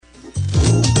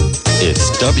It's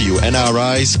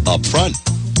WNRI's Upfront.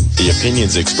 The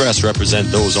opinions expressed represent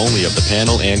those only of the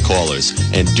panel and callers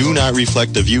and do not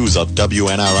reflect the views of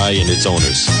WNRI and its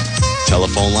owners.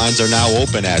 Telephone lines are now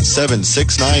open at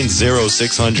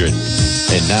 769-0600.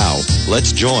 And now,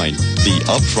 let's join the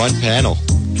Upfront panel.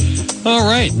 All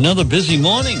right, another busy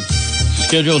morning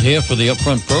scheduled here for the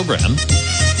Upfront program.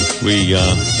 We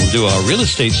will do our real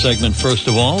estate segment first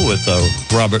of all with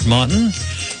Robert Martin,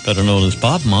 better known as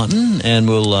Bob Martin, and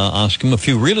we'll ask him a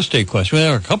few real estate questions. We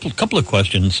have a couple of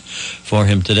questions for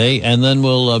him today, and then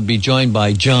we'll be joined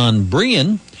by John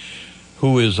Brian,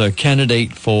 who is a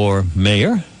candidate for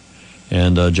mayor,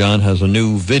 and John has a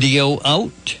new video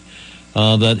out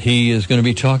that he is going to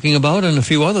be talking about and a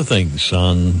few other things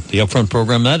on the Upfront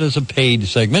program. That is a paid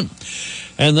segment.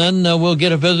 And then we'll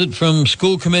get a visit from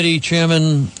School Committee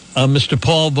Chairman Mr.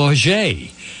 Paul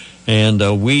Bourget. And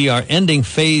we are ending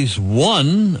phase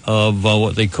one of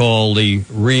what they call the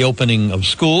reopening of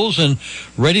schools and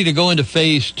ready to go into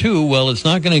phase two. Well, it's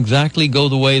not going to exactly go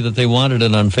the way that they wanted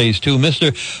it on phase two.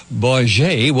 Mr.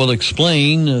 Bourget will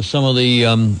explain some of the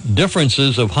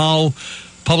differences of how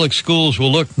public schools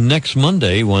will look next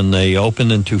Monday when they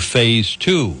open into phase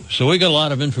two. So we got a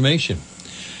lot of information.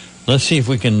 Let's see if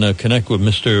we can connect with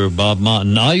Mr. Bob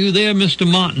Martin. Are you there,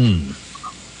 Mr. Martin?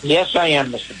 Yes, I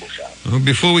am, Mr. Bouchard. Well,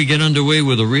 before we get underway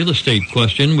with a real estate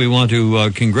question, we want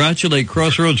to congratulate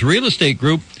Crossroads Real Estate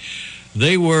Group.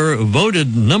 They were voted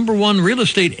 #1 real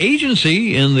estate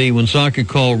agency in the Woonsocket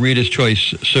Call Reader's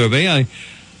Choice Survey. I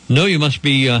know you must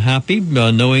be happy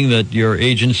knowing that your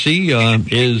agency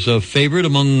is a favorite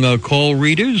among call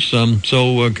readers.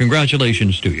 So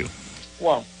congratulations to you.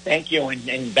 Well, thank you.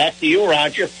 And back to you,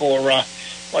 Roger, for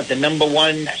the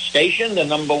 #1 station, the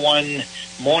 #1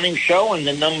 morning show, and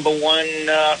the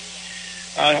 #1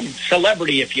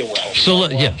 celebrity, if you will.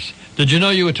 Yes. Did you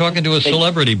know you were talking to a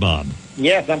celebrity, Bob?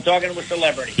 Yes, I'm talking to a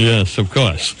celebrity. Yes, of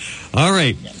course. All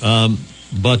right.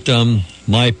 But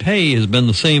my pay has been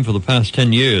the same for the past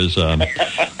 10 years. And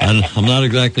I'm not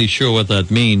exactly sure what that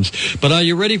means. But are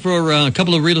you ready for a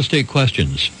couple of real estate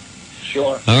questions?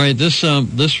 Sure. All right. This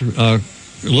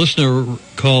listener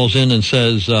calls in and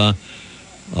says,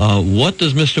 what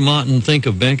does Mr. Martin think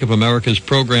of Bank of America's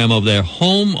program of their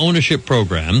home ownership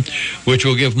program, which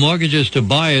will give mortgages to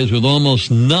buyers with almost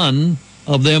none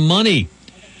of their money?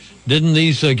 Didn't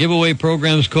these giveaway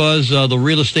programs cause the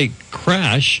real estate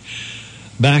crash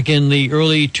back in the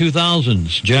early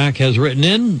 2000s? Jack has written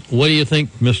in. What do you think,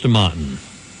 Mr. Martin?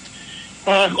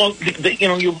 Well,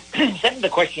 you sent me the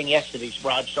question yesterday,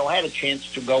 Rod, so I had a chance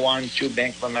to go on to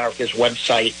Bank of America's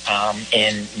website,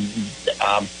 and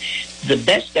the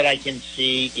best that I can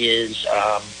see is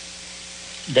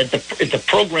that the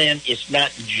program is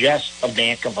not just a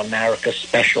Bank of America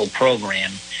special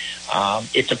program.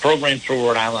 It's a program through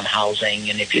Rhode Island Housing,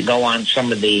 and if you go on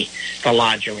some of the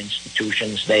larger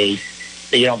institutions, they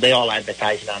all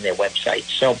advertise it on their website.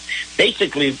 So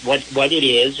basically, what it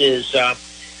is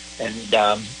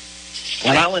Rhode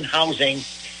Island Housing,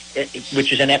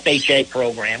 which is an FHA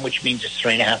program, which means it's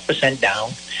 3.5%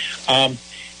 down.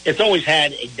 It's always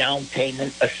had a down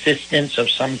payment assistance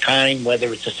of some kind,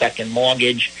 whether it's a second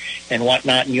mortgage and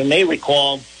whatnot. And you may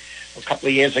recall a couple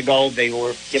of years ago, they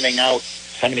were giving out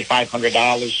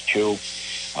 $7,500 to,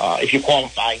 if you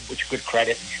qualify, with good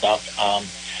credit and stuff,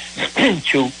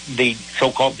 to the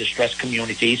so-called distressed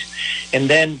communities. And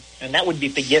that would be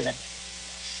forgiven.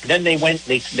 Then they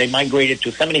migrated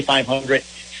to $7,500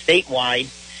 statewide,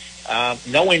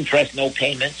 no interest, no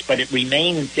payments, but it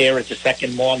remains there as a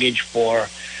second mortgage for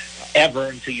ever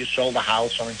until you sold the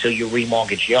house or until you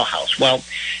remortgage your house. Well,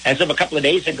 as of a couple of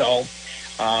days ago,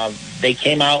 they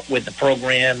came out with the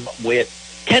program with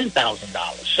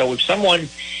 $10,000. So if someone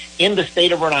in the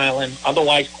state of Rhode Island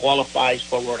otherwise qualifies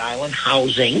for Rhode Island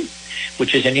Housing,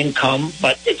 which is an income,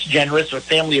 but it's generous, a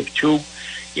family of two,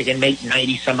 you can make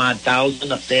 90-some-odd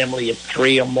thousand. A family of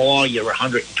three or more, you're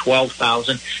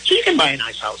 112,000. So you can buy a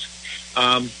nice house.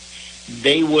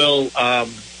 They will,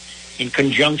 in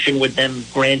conjunction with them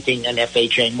granting an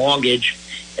FHA mortgage,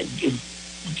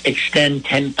 extend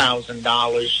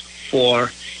 $10,000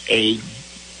 for a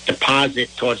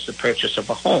deposit towards the purchase of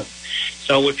a home.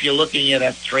 So if you're looking at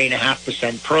a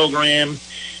 3.5% program,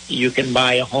 you can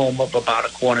buy a home of about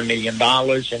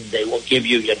 $250,000, and they will give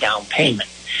you your down payment.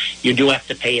 You do have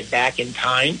to pay it back in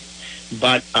time,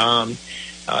 but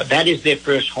that is their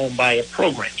first home buyer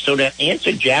program. So to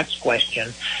answer Jack's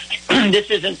question, this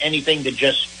isn't anything that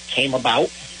just came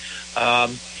about.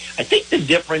 I think the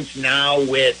difference now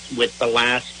with the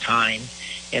last time,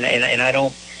 and I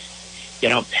don't,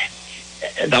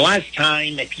 the last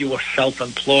time if you were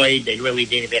self-employed, they really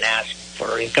didn't even ask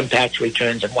for income tax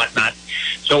returns and whatnot.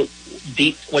 So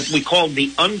what we call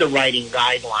the underwriting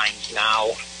guidelines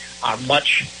now are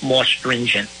much more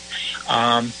stringent.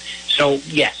 So,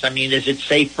 yes, I mean, is it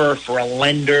safer for a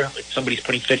lender if somebody's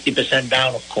putting 50%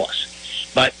 down? Of course.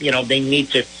 But, they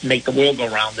need to make the world go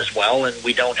round as well, and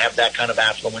we don't have that kind of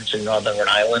affluence in Northern Rhode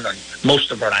Island or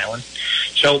most of Rhode Island.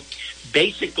 So,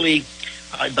 basically,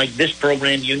 like this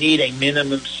program, you need a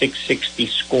minimum 660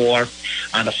 score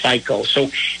on a FICO. So,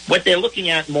 what they're looking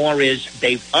at more is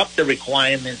they've upped the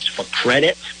requirements for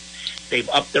credit. They've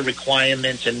upped the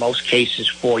requirements in most cases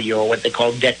for your what they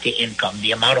call debt to income,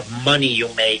 the amount of money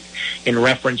you make in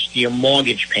reference to your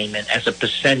mortgage payment as a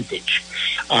percentage.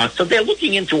 So they're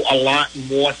looking into a lot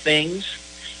more things,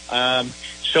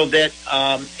 so that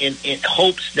in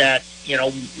hopes that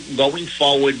going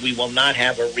forward we will not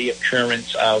have a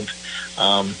reoccurrence of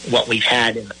what we've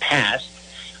had in the past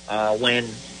when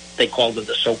they called it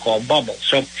the so-called bubble.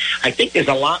 So I think there's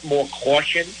a lot more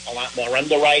caution, a lot more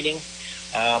underwriting.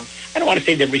 I don't want to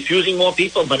say they're refusing more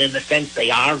people, but in a sense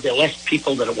they are. There are less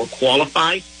people that will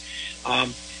qualify.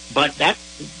 But that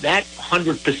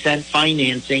 100%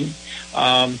 financing,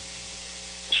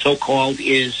 so-called,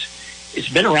 it's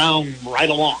been around right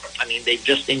along. I mean, they've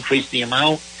just increased the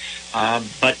amount.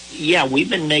 But, yeah, we've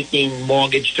been making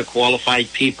mortgage to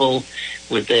qualified people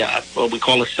with what we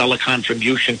call a seller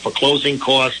contribution for closing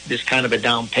costs, this kind of a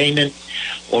down payment.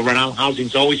 Or Rhode Island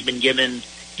Housing's always been giving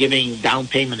down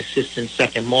payment assistance,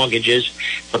 second mortgages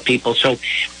for people. So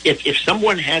if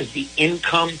someone has the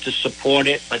income to support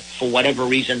it, but for whatever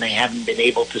reason they haven't been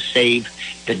able to save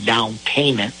the down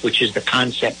payment, which is the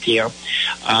concept here,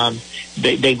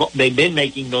 they've been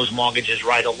making those mortgages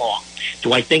right along.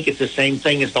 Do I think it's the same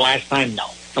thing as the last time?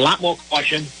 No. A lot more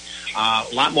caution, a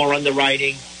lot more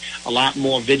underwriting, a lot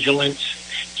more vigilance.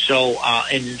 So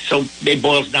it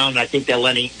boils down. I think they're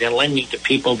lending to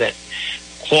people that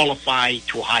qualify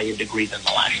to a higher degree than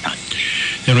the last time.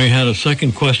 And we had a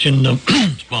second question,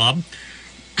 Bob.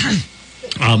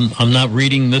 I'm not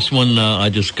reading this one. I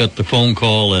just got the phone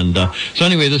call. And so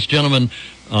anyway, this gentleman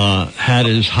had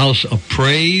his house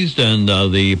appraised, and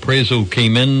the appraisal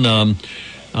came in,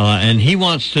 and he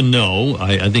wants to know,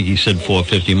 I think he said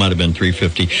 $450, might have been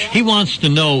 $350. He wants to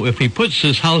know if he puts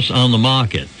his house on the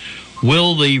market,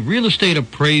 will the real estate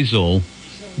appraisal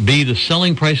be the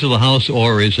selling price of the house,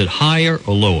 or is it higher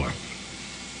or lower?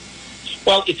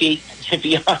 Well, if he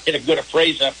hired a good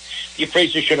appraiser, the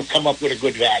appraiser should have come up with a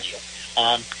good value.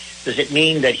 Does it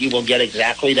mean that he will get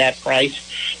exactly that price?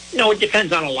 It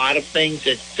depends on a lot of things.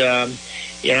 And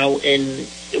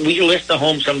we list a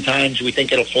home sometimes. We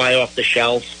think it'll fly off the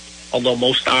shelf, although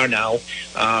most are now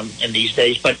in these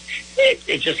days. But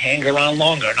it just hangs around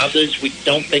longer. And others we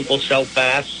don't think will sell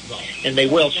fast, and they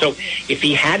will. So if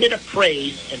he had it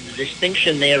appraised, and the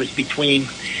distinction there is between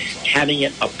having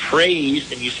it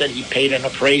appraised, and you said he paid an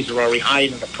appraiser or he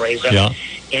hired an appraiser,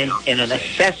 and an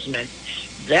assessment,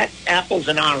 that's apples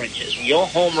and oranges. Your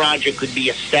home, Roger, could be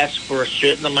assessed for a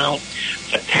certain amount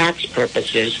for tax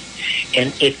purposes,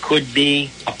 and it could be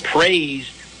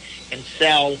appraised and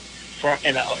sell for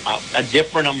a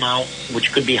different amount,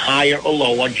 which could be higher or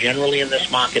lower. Generally, in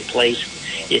this marketplace,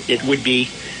 it would be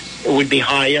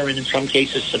higher, and in some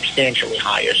cases, substantially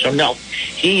higher. So no,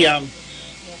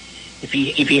 if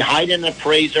he hired an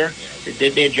appraiser that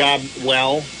did their job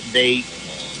well,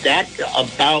 that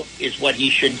about is what he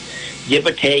should give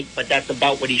or take, but that's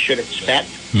about what he should expect.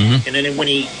 Mm-hmm. And then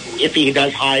if he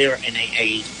does hire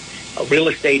a real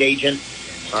estate agent,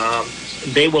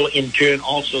 they will in turn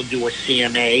also do a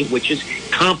CMA, which is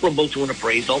comparable to an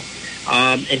appraisal,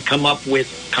 and come up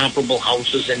with comparable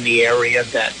houses in the area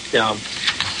that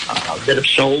have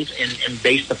sold and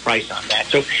base the price on that.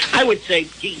 So I would say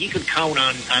he could count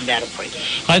on that appraisal.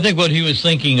 I think what he was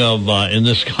thinking of in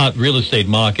this hot real estate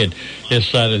market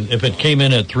is that if it came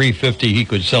in at $350, he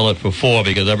could sell it for $4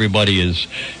 because everybody is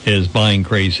buying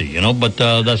crazy, but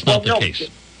that's not the case.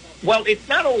 Well, it's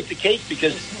not always the case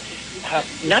because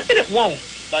not that it won't,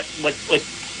 but what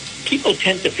people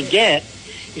tend to forget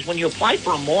is when you apply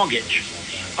for a mortgage,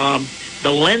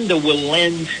 the lender will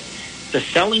lend the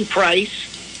selling price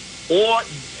or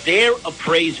their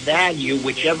appraised value,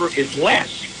 whichever is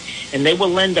less, and they will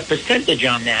lend a percentage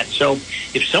on that. So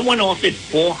if someone offered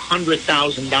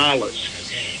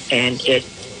 $400,000 and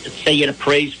say it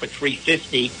appraised for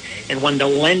 $350, and when the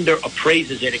lender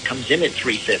appraises it, it comes in at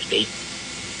 $350,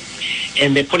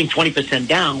 and they're putting 20%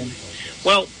 down,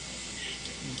 well,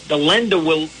 the lender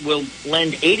will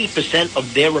lend 80%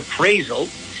 of their appraisal,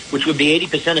 which would be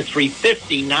 80% of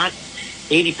 $350, not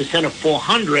 80% of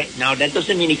 $400. Now, that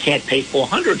doesn't mean he can't pay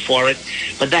 $400 for it,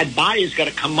 but that buyer's got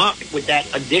to come up with that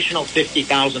additional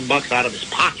 $50,000 out of his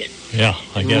pocket. Yeah,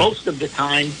 I get Most of the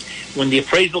time, when the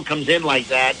appraisal comes in like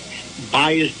that,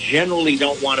 buyers generally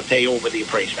don't want to pay over the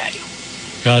appraised value.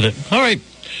 Got it. All right.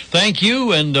 Thank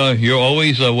you, and you're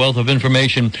always a wealth of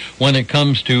information when it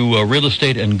comes to real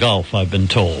estate and golf, I've been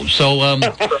told. So I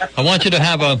want you to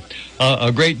have a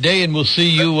great day, and we'll see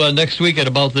you next week at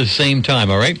about the same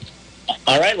time, all right?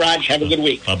 All right, Raj. Have a good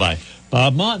week. Bye-bye.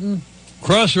 Bob Martin,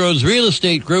 Crossroads Real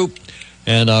Estate Group,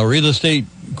 and our real estate,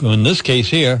 in this case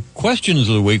here, questions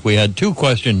of the week. We had 2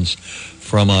 questions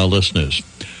from our listeners.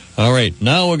 All right,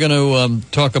 now we're going to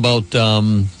talk about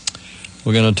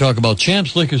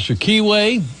Champs Liquors for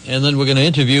Keyway, and then we're going to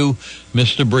interview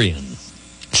Mr. Brian.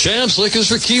 Champs Liquors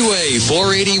for Keyway,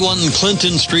 481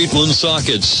 Clinton Street,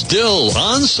 Woonsocket. Still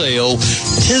on sale,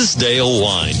 Tisdale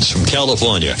wines from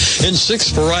California in 6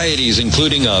 varieties,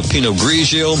 including a Pinot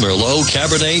Grigio, Merlot,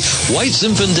 Cabernet, White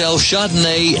Zinfandel,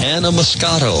 Chardonnay, and a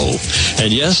Moscato.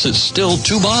 And yes, it's still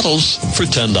 2 bottles for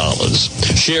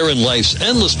 $10. Share in life's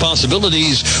endless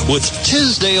possibilities with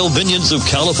Tisdale Vineyards of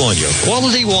California.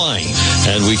 Quality wine.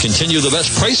 And we continue the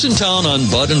best price in town on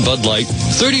Bud and Bud Light.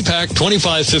 30-pack,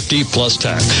 $25.50 plus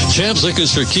tax. Champs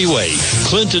Liquors for Keyway,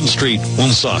 Clinton Street,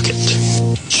 Woonsocket.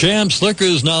 Champs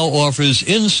Liquors now offers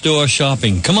in-store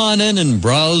shopping. Come on in and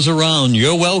browse around.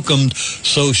 You're welcomed.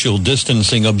 Social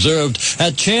distancing observed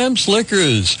at Champs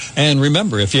Liquors. And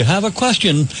remember, if you have a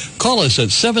question, call us at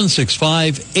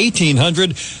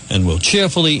 765-1800, and we'll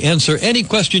cheerfully answer any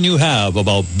question you have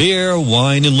about beer,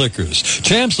 wine, and liquors.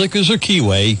 Champs Liquors or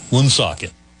Keyway,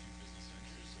 Woonsocket.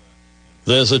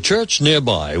 There's a church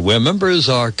nearby where members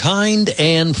are kind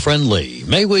and friendly.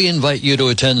 May we invite you to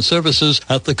attend services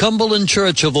at the Cumberland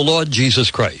Church of the Lord Jesus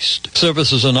Christ.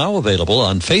 Services are now available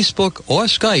on Facebook or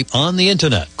Skype on the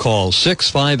Internet. Call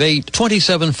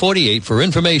 658-2748 for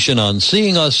information on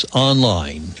seeing us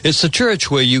online. It's a church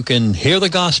where you can hear the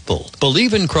gospel,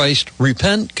 believe in Christ,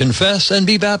 repent, confess, and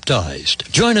be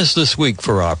baptized. Join us this week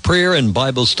for our prayer and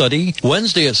Bible study,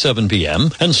 Wednesday at 7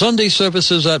 p.m. and Sunday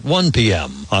services at 1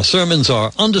 p.m. Our sermons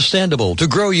are understandable to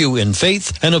grow you in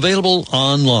faith and available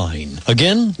online.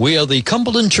 Again, we are the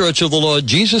Cumberland Church of the Lord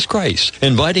Jesus Christ,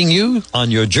 inviting you on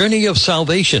your journey of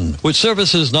salvation, with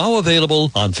services now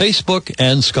available on Facebook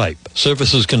and Skype.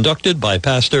 Services conducted by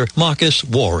Pastor Marcus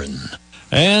Warren.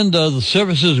 And the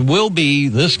services will be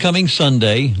this coming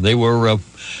Sunday. They were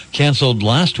canceled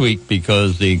last week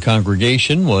because the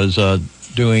congregation was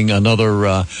doing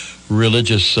another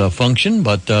religious function,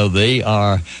 but they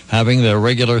are having their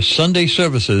regular Sunday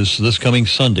services this coming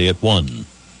Sunday at 1.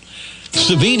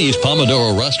 Savini's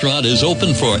Pomodoro Restaurant is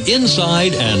open for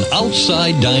inside and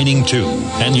outside dining too.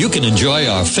 And you can enjoy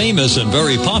our famous and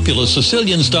very popular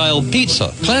Sicilian-style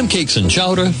pizza, clam cakes and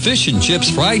chowder, fish and chips,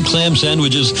 fried clam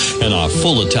sandwiches, and our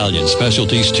full Italian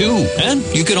specialties too. And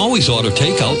you can always order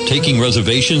takeout, taking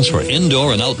reservations for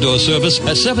indoor and outdoor service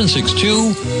at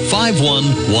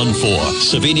 762-5114.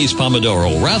 Savini's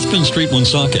Pomodoro, Rathbun Street,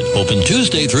 Woonsocket, open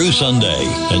Tuesday through Sunday.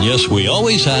 And yes, we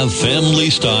always have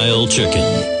family-style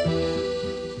chicken.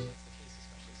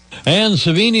 And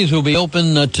Savini's will be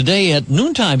open today at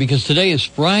noontime, because today is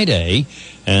Friday,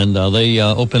 and they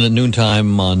open at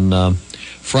noontime on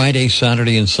Friday,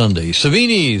 Saturday, and Sunday.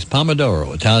 Savini's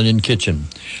Pomodoro Italian Kitchen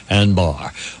and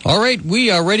Bar. All right,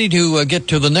 we are ready to get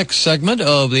to the next segment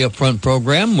of the Upfront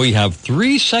program. We have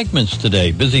 3 segments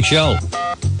today. Busy show.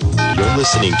 You're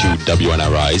listening to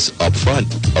WNRI's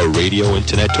Upfront, a radio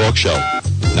internet talk show.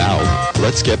 Now,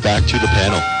 let's get back to the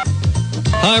panel.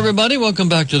 Hi, everybody. Welcome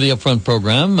back to the Upfront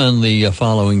program. And the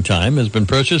following time has been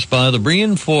purchased by the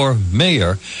Brian for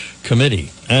Mayor Committee.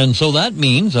 And so that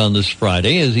means on this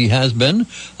Friday, as he has been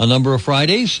a number of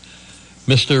Fridays,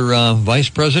 Mr. Vice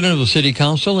President of the City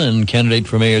Council and candidate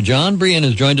for Mayor John Brian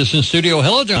has joined us in studio.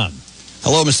 Hello, John.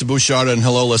 Hello, Mr. Bouchard, and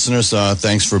hello, listeners.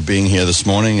 Thanks for being here this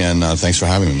morning, and thanks for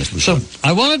having me, Mr. Bouchard. So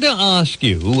I wanted to ask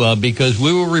you, because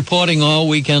we were reporting all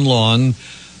weekend long,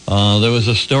 there was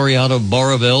a story out of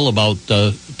Boroville about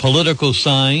political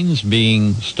signs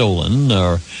being stolen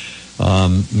or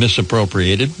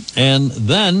misappropriated, and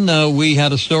then we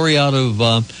had a story out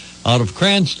of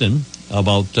Cranston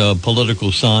about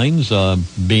political signs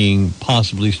being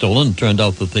possibly stolen. It turned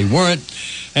out that they weren't,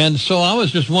 and so I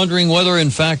was just wondering whether,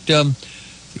 in fact,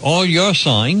 all your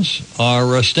signs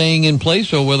are staying in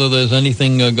place, or whether there's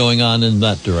anything going on in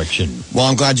that direction. Well,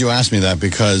 I'm glad you asked me that,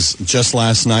 because just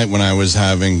last night when I was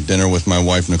having dinner with my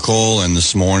wife, Nicole, and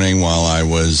this morning while I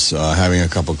was having a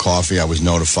cup of coffee, I was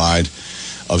notified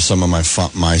of some of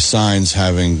my signs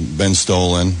having been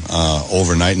stolen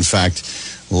overnight. In fact,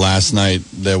 last night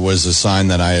there was a sign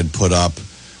that I had put up,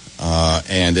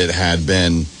 and it had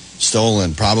been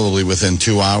stolen probably within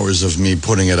 2 hours of me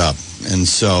putting it up. And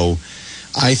so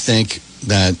I think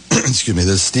that, excuse me,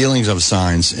 the stealings of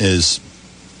signs is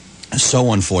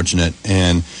so unfortunate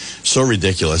and so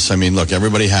ridiculous. I mean, look,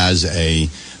 everybody has a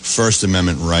First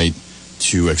Amendment right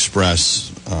to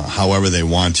express however they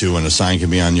want to, and a sign can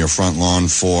be on your front lawn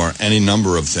for any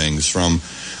number of things, from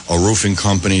a roofing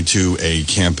company to a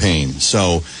campaign.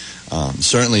 So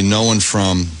certainly no one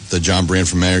from the John Brien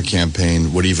for Mayor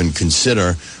campaign would even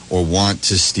consider or want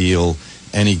to steal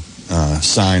any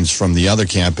signs from the other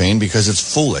campaign, because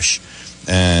it's foolish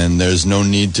and there's no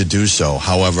need to do so.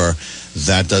 However,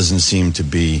 that doesn't seem to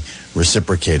be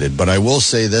reciprocated. But I will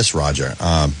say this, Roger.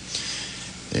 I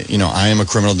am a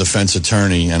criminal defense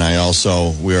attorney, and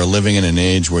we are living in an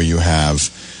age where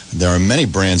there are many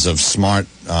brands of smart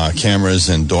cameras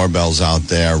and doorbells out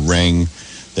there. Ring,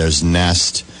 there's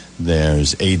Nest,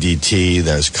 there's ADT,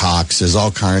 there's Cox. There's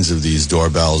all kinds of these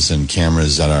doorbells and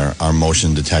cameras that are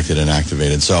motion detected and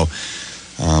activated. So,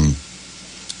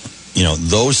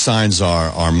 those signs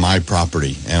are my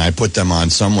property, and I put them on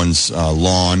someone's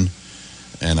lawn,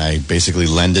 and I basically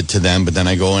lend it to them, but then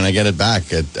I go and I get it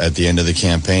back at the end of the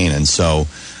campaign. And so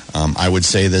I would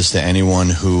say this to anyone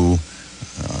who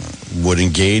would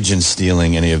engage in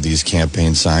stealing any of these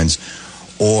campaign signs,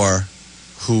 or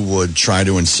who would try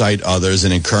to incite others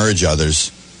and encourage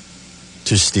others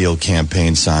to steal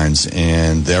campaign signs,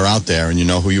 and they're out there and you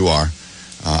know who you are.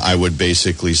 I would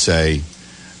basically say,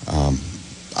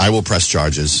 I will press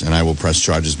charges, and I will press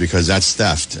charges because that's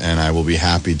theft, and I will be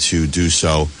happy to do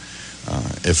so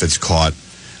if it's caught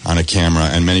on a camera,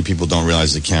 and many people don't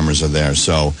realize the cameras are there.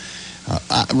 So,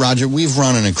 Roger, we've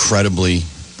run an incredibly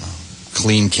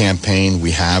clean campaign.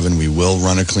 We have and we will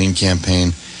run a clean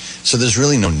campaign. So there's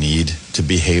really no need to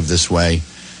behave this way,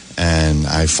 and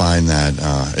I find that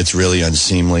it's really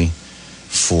unseemly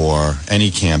for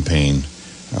any campaign,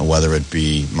 whether it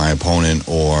be my opponent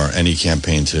or any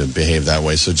campaign, to behave that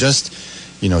way. So just,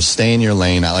 stay in your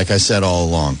lane. Like I said all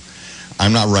along,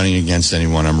 I'm not running against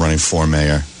anyone. I'm running for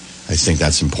mayor. I think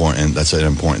that's important. That's an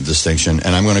important distinction,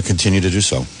 and I'm going to continue to do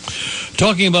so.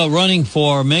 Talking about running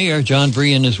for mayor, John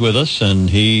Brien is with us, and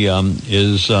he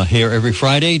is here every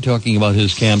Friday talking about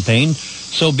his campaign.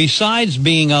 So besides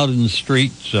being out in the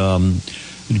streets,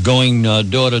 going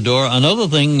door to door, another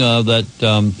thing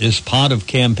that is part of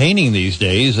campaigning these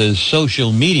days is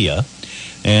social media,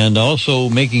 and also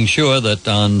making sure that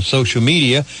on social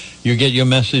media you get your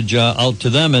message out to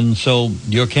them. And so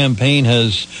your campaign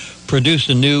has produced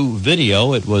a new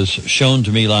video. It was shown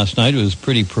to me last night. It was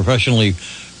pretty professionally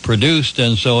produced,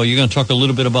 and so you're going to talk a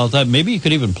little bit about that. Maybe you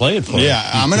could even play it for us. Yeah,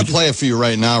 I'm going to play it for you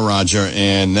right now, Roger,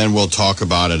 and then we'll talk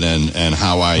about it and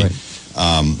how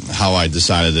I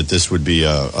decided that this would be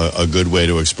a good way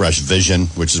to express vision,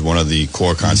 which is one of the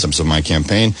core concepts of my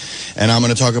campaign. And I'm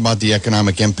going to talk about the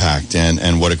economic impact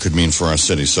and what it could mean for our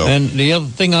city. So, and the other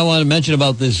thing I want to mention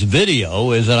about this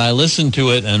video is that I listened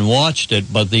to it and watched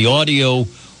it, but the audio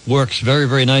works very,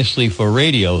 very nicely for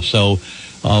radio. So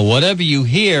whatever you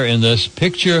hear in this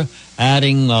picture,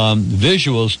 adding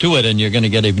visuals to it, and you're going to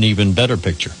get an even better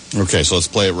picture. Okay, so let's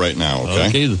play it right now,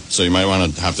 okay? So you might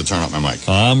want to have to turn up my mic.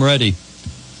 I'm ready.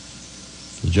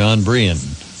 John Brien.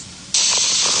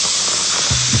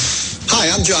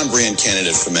 Hi, I'm John Brien,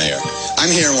 candidate for mayor.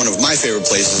 I'm here in one of my favorite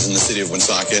places in the city of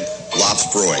Woonsocket, Lops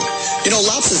Brewing.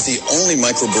 Lops is the only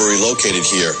microbrewery located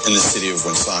here in the city of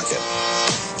Woonsocket.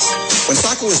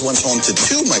 Woonsocket was once home to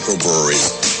two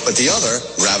microbreweries, but the other,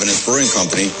 Ravenous Brewing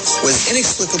Company, was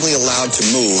inexplicably allowed to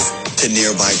move to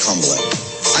nearby Cumberland.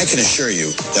 I can assure you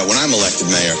that when I'm elected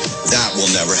mayor, that will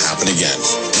never happen again.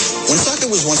 Woonsocket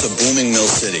was once a booming mill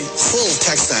city, full of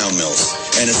textile mills,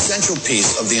 and a central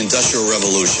piece of the Industrial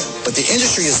Revolution. But the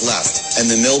industry has left, and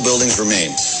the mill buildings remain.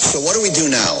 So what do we do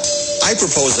now? I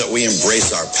propose that we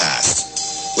embrace our past.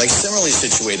 Like similarly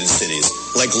situated cities,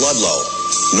 like Ludlow,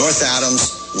 North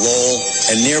Adams, Lowell,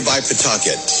 and nearby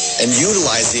Pawtucket, and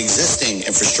utilize the existing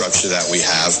infrastructure that we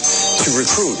have to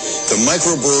recruit the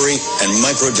microbrewery and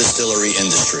microdistillery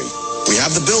industry. We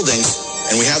have the buildings,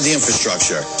 and we have the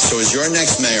infrastructure. So as your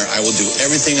next mayor, I will do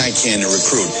everything I can to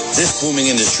recruit this booming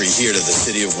industry here to the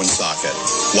city of Woonsocket.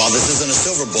 While this isn't a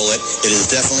silver bullet, it is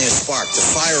definitely a spark to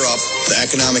fire up the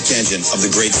economic engine of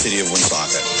the great city of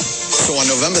Woonsocket. So on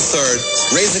November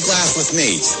 3rd, raise a glass with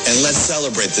me, and let's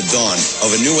celebrate the dawn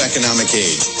of a new economic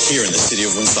age here in the city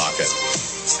of Woonsocket.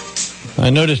 I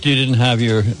noticed you didn't have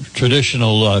your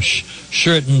traditional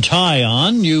shirt and tie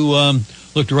on. You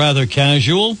looked rather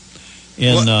casual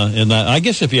in that. I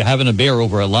guess if you're having a beer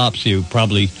over at Lops, you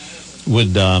probably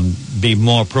would be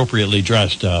more appropriately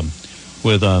dressed.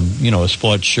 with a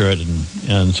sports shirt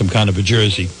and some kind of a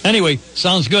jersey. Anyway,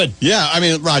 sounds good. Yeah, I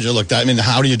mean, Roger, look,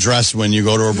 how do you dress when you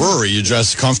go to a brewery? You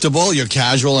dress comfortable, you're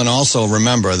casual, and also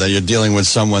remember that you're dealing with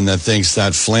someone that thinks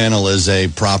that flannel is a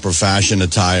proper fashion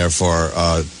attire for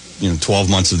 12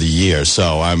 months of the year.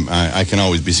 So I can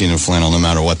always be seen in flannel no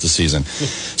matter what the season.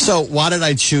 So why did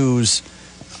I choose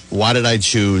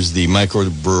the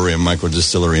microbrewery and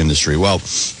microdistillery industry? Well,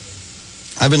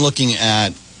 I've been looking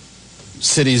at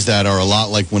cities that are a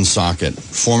lot like Woonsocket,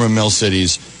 former mill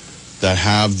cities that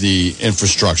have the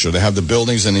infrastructure. They have the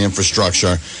buildings and the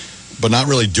infrastructure, but not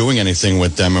really doing anything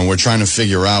with them. And we're trying to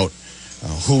figure out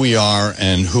who we are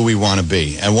and who we want to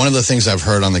be. And one of the things I've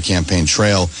heard on the campaign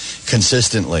trail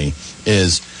consistently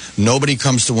is nobody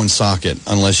comes to Woonsocket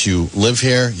unless you live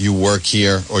here, you work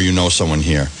here, or you know someone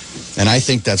here. And I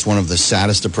think that's one of the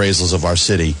saddest appraisals of our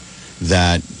city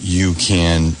that you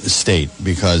can state,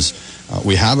 because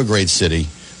we have a great city,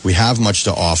 we have much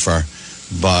to offer,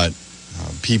 but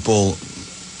people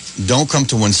don't come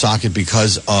to Woonsocket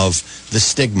because of the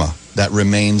stigma that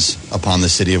remains upon the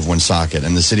city of Woonsocket.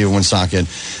 And the city of Woonsocket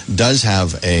does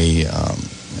have a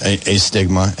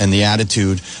stigma, and the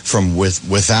attitude from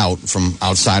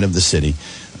outside of the city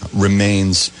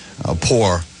remains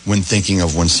poor when thinking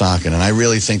of Woonsocket. And I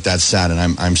really think that's sad, and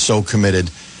I'm so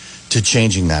committed to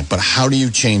changing that. But how do you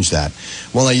change that?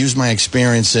 Well, I use my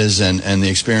experiences and the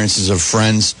experiences of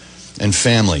friends and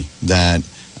family that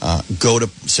go to,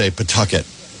 say, Pawtucket.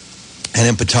 And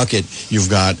in Pawtucket, you've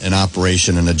got an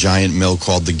operation in a giant mill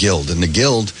called the Guild. And the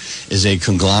Guild is a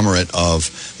conglomerate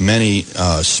of many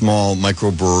small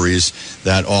microbreweries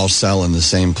that all sell in the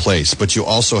same place. But you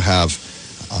also have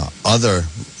other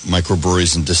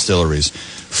microbreweries and distilleries: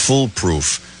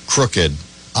 Foolproof, Crooked,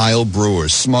 Isle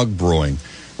Brewers, Smug Brewing,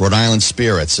 Rhode Island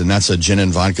Spirits, and that's a gin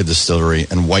and vodka distillery,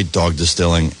 and White Dog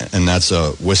Distilling, and that's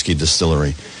a whiskey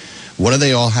distillery. What do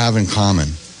they all have in common?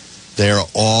 They are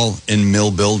all in mill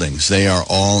buildings. They are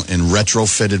all in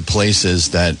retrofitted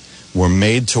places that were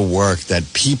made to work,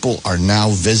 that people are now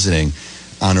visiting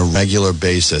on a regular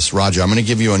basis. Roger, I'm going to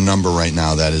give you a number right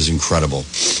now that is incredible.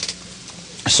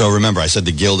 So remember, I said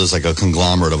the Guild is like a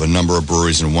conglomerate of a number of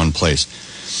breweries in one place.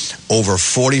 Over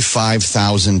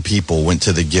 45,000 people went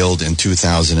to the Guild in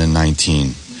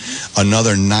 2019.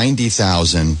 Another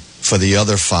 90,000 for the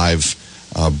other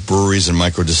 5 breweries and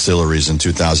microdistilleries in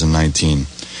 2019.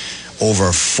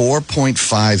 Over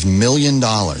 $4.5 million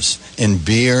in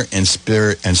beer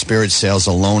and spirit sales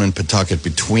alone in Pawtucket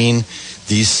between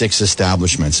these 6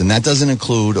 establishments. And that doesn't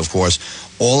include, of course,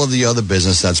 all of the other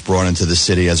business that's brought into the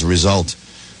city as a result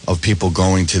of people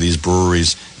going to these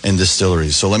breweries and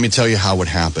distilleries. So let me tell you how it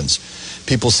happens.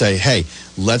 People say, hey,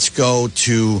 let's go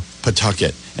to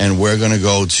Pawtucket, and we're going to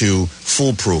go to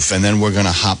Foolproof, and then we're going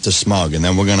to hop to Smug, and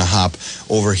then we're going to hop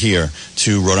over here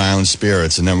to Rhode Island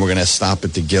Spirits, and then we're going to stop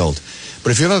at the Guild.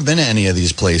 But if you've ever been to any of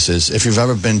these places, if you've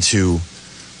ever been to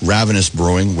Ravenous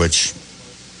Brewing, which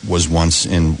was once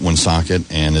in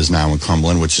Woonsocket and is now in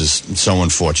Cumberland, which is so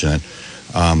unfortunate,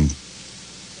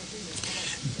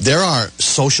 there are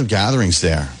social gatherings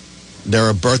there. There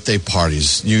are birthday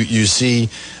parties. You see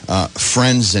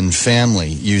friends and family.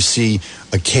 You see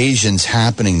occasions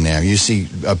happening there. You see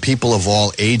people of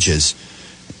all ages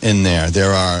in there. They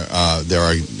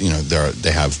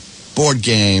have board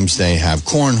games. They have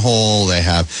cornhole. They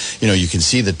have, you can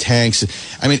see the tanks.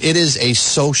 I mean, it is a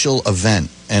social event,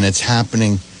 and it's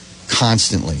happening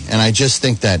constantly. And I just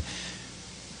think that,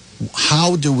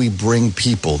 how do we bring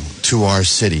people to our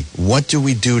city? What do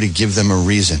we do to give them a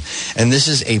reason? And this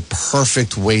is a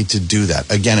perfect way to do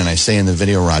that. Again, and I say in the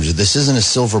video, Roger, this isn't a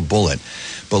silver bullet,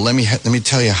 but let me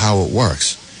tell you how it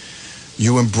works.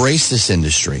 You embrace this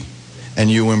industry,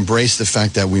 and you embrace the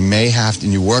fact that we may have to,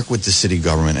 and you work with the city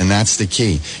government, and that's the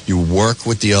key. You work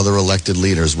with the other elected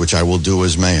leaders, which I will do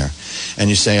as mayor,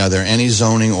 and you say, are there any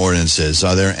zoning ordinances?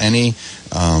 Are there any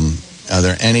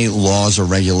laws or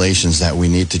regulations that we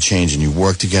need to change? And you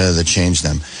work together to change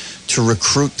them, to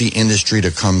recruit the industry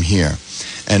to come here.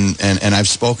 And I've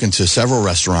spoken to several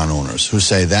restaurant owners who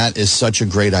say that is such a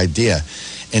great idea.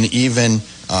 And even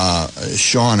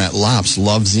Sean at Lops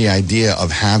loves the idea of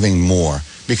having more,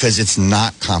 because it's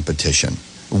not competition.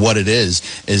 What it is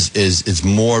it's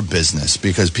more business,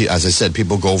 because, as I said,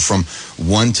 people go from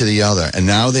one to the other. And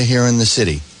now they're here in the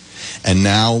city. And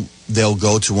now they'll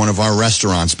go to one of our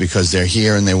restaurants because they're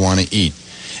here and they want to eat.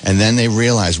 And then they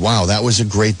realize, wow, that was a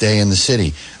great day in the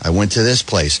city. I went to this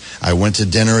place. I went to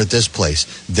dinner at this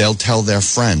place. They'll tell their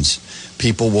friends.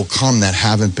 People will come that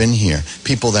haven't been here.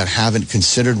 People that haven't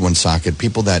considered Woonsocket.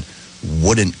 People that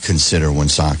wouldn't consider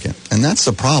Woonsocket. And that's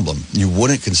the problem. You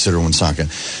wouldn't consider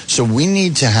Woonsocket. So we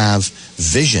need to have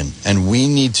vision, and we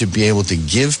need to be able to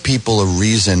give people a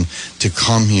reason to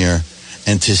come here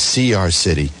and to see our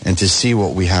city and to see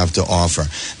what we have to offer.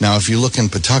 Now, if you look in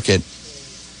Pawtucket,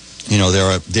 you know,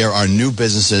 there are new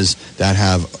businesses that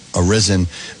have arisen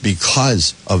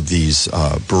because of these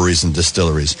breweries and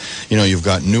distilleries. You know, you've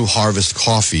got New Harvest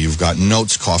Coffee, you've got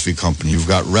Notes Coffee Company, you've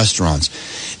got restaurants.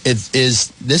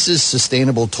 This is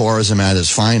sustainable tourism at its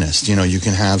finest. You know, you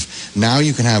can have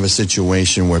a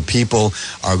situation where people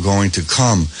are going to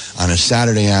come on a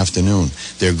Saturday afternoon.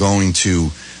 They're going to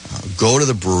go to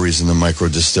the breweries and the micro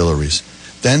distilleries.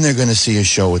 Then they're going to see a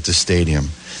show at the stadium.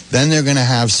 Then they're going to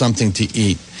have something to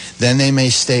eat. Then they may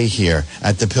stay here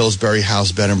at the Pillsbury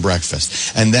House Bed and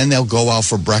Breakfast. And then they'll go out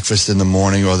for breakfast in the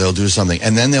morning, or they'll do something.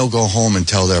 And then they'll go home and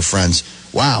tell their friends,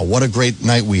 wow, what a great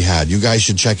night we had. You guys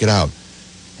should check it out.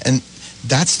 And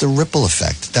that's the ripple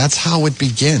effect. That's how it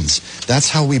begins. That's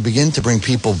how we begin to bring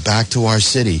people back to our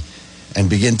city and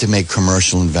begin to make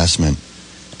commercial investment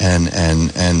and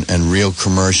real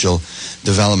commercial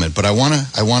development. But I want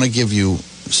to give you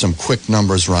some quick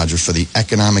numbers, Roger, for the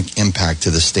economic impact to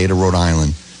the state of Rhode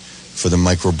Island for the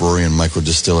microbrewery and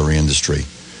microdistillery industry.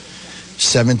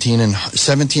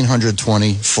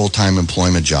 1,720 full-time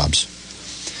employment jobs.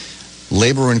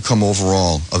 Labor income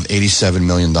overall of $87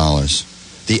 million.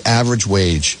 The average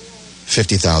wage,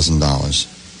 $50,000.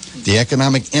 The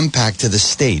economic impact to the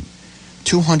state,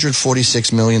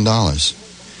 $246 million.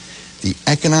 The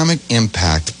economic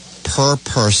impact per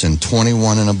person,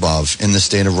 21 and above, in the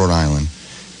state of Rhode Island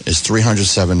is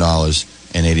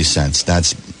 $307.80.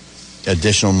 That's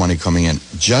additional money coming in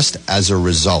just as a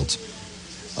result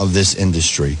of this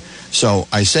industry. So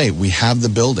I say we have the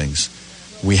buildings,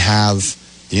 we have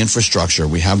the infrastructure,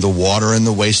 we have the water and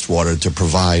the wastewater to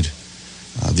provide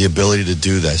the ability to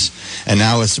do this. And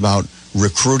now it's about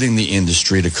recruiting the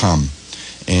industry to come.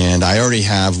 And I already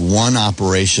have one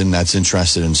operation that's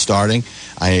interested in starting.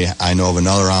 I know of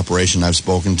another operation I've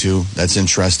spoken to that's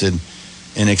interested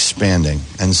in expanding.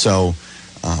 And so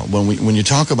when you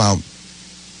talk about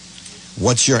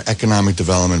what's your economic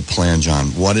development plan, John,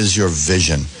 what is your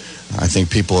vision? I think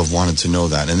people have wanted to know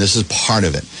that. And this is part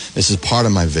of it. This is part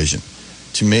of my vision,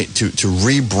 to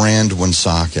rebrand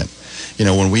Woonsocket. You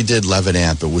know, when we did Levitt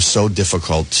Amp, it was so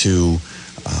difficult to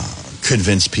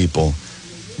convince people,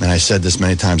 and I said this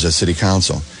many times at City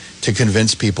Council, to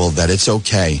convince people that it's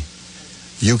okay.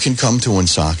 You can come to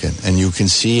Woonsocket and you can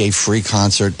see a free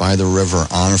concert by the river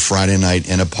on a Friday night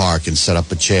in a park and set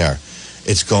up a chair.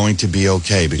 It's going to be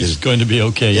okay. Because it's going to be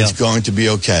okay, yeah. It's going to be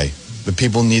okay. But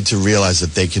people need to realize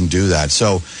that they can do that.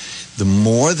 So the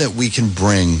more that we can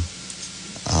bring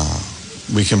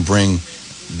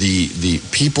the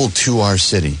people to our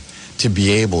city to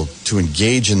be able to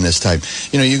engage in this type.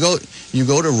 You know, you go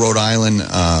to Rhode Island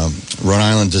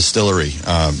Distillery,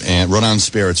 and Rhode Island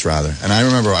Spirits, rather. And I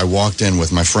remember I walked in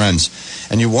with my friends,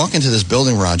 and you walk into this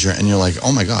building, Roger, and you're like,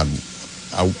 oh my God,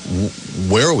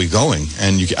 where are we going?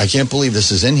 And I can't believe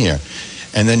this is in here.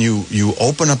 And then you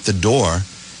open up the door,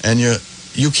 and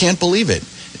you can't believe it.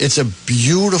 It's a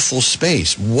beautiful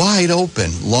space, wide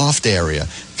open, loft area,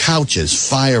 couches,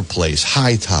 fireplace,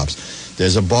 high tops.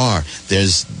 There's a bar.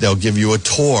 They'll give you a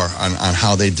tour on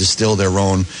how they distill their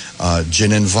own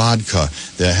gin and vodka.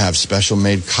 They have special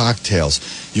made cocktails.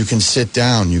 You can sit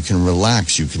down. You can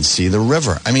relax. You can see the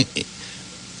river. I mean,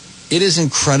 it is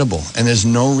incredible, and there's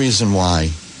no reason why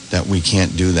that we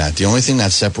can't do that. The only thing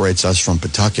that separates us from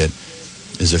Pawtucket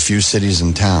is a few cities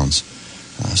and towns.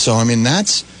 So, I mean,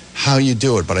 that's how you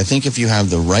do it. But I think if you have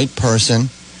the right person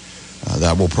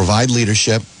that will provide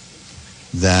leadership,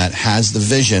 that has the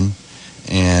vision,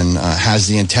 and has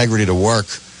the integrity to work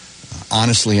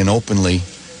honestly and openly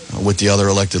with the other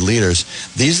elected leaders,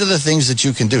 these are the things that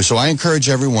you can do. So I encourage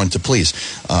everyone to please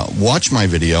watch my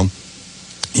video.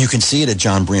 You can see it at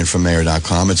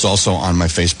johnbrianformayor.com. It's also on my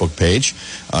Facebook page.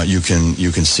 You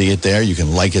can see it there. You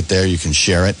can like it there. You can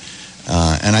share it.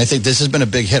 And I think this has been a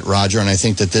big hit, Roger, and I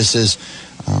think that this is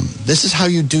how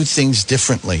you do things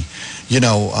differently. You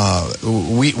know,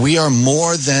 we are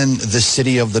more than the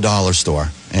city of the dollar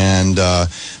store, and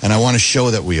I want to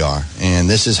show that we are. And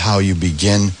this is how you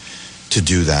begin to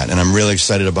do that. And I'm really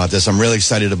excited about this. I'm really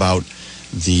excited about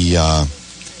the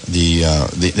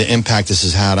impact this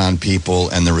has had on people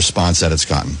and the response that it's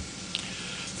gotten.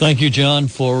 Thank you, John,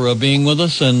 for being with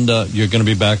us, and you're going to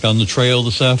be back on the trail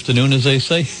this afternoon, as they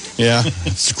say. Yeah,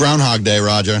 it's Groundhog Day,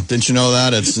 Roger. Didn't you know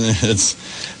that? It's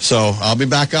so I'll be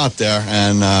back out there,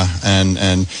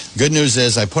 and good news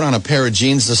is I put on a pair of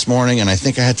jeans this morning, and I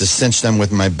think I had to cinch them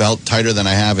with my belt tighter than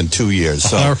I have in 2 years.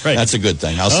 So That's a good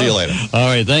thing. I'll see you later. All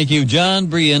right, thank you, John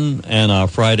Brien, and our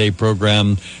Friday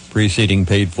program preceding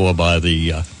paid for by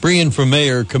the Brien for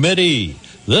Mayor Committee.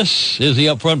 This is the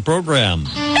Upfront program.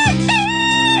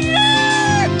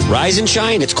 Rise and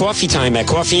shine. It's coffee time at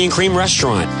Coffee and Cream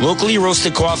Restaurant. Locally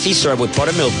roasted coffee served with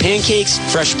buttermilk pancakes,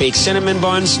 fresh baked cinnamon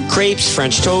buns, crepes,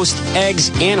 French toast,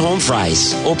 eggs, and home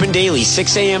fries. Open daily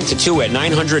 6 a.m. to 2 at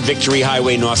 900 Victory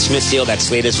Highway, North Smithfield at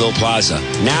Slatersville Plaza.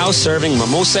 Now serving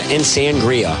mimosa and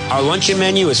sangria. Our luncheon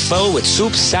menu is filled with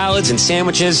soups, salads, and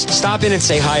sandwiches. Stop in and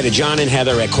say hi to John and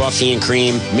Heather at Coffee and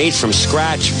Cream, made from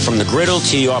scratch, from the griddle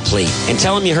to your plate. And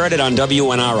tell them you heard it on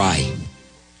WNRI.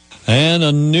 And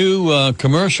a new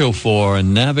commercial for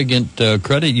Navigant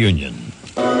Credit Union.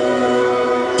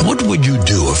 What would you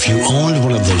do if you owned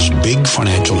one of those big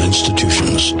financial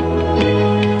institutions?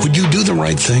 Would you do the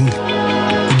right thing?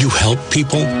 Would you help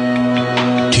people?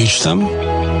 Teach them?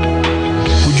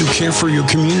 Would you care for your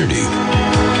community?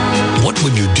 What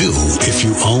would you do if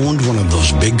you owned one of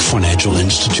those big financial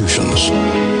institutions?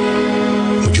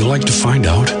 Would you like to find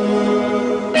out?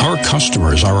 Our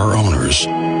customers are our owners.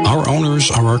 Our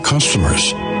owners are our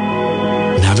customers.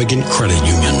 Navigant Credit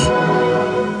Union.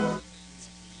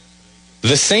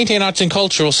 The St. Anne Arts and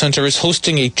Cultural Center is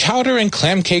hosting a chowder and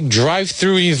clam cake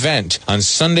drive-through event on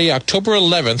Sunday, October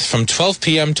 11th from 12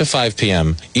 p.m. to 5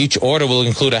 p.m. Each order will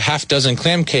include a half dozen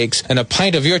clam cakes and a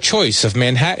pint of your choice of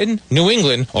Manhattan, New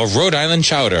England, or Rhode Island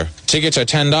chowder. Tickets are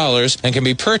 $10 and can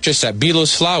be purchased at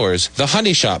Belo's Flowers, The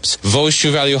Honey Shops, Vos True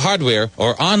Value Hardware,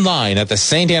 or online at the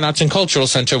St. Anne Arts and Cultural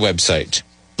Center website.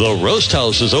 The Roast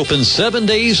House is open 7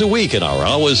 days a week, and our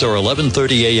hours are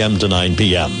 11:30 a.m. to 9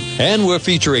 p.m. And we're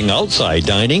featuring outside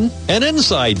dining and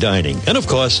inside dining, and of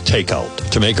course, takeout.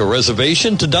 To make a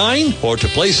reservation to dine or to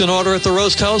place an order at the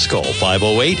Roast House, call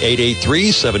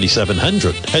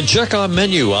 508-883-7700 and check our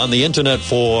menu on the internet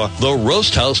for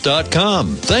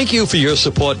theroasthouse.com. Thank you for your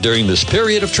support during this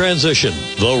period of transition.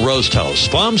 The Roast House,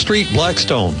 Palm Street,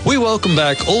 Blackstone. We welcome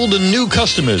back old and new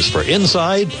customers for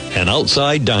inside and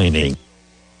outside dining.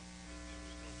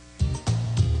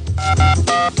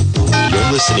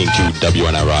 You're listening to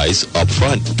WNRI's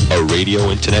Upfront, a radio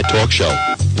internet talk show.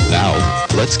 Now,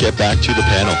 let's get back to the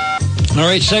panel. All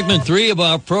right, segment 3 of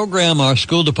our program, our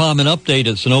school department update.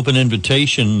 It's an open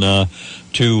invitation to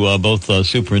both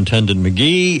Superintendent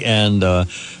McGee and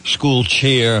School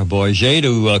Chair Bourget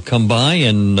to come by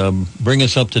and bring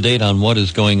us up to date on what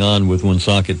is going on with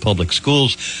Woonsocket Public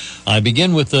Schools. I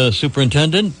begin with the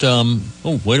superintendent. Oh,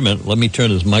 wait a minute. Let me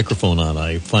turn his microphone on.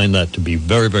 I find that to be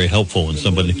very, very helpful when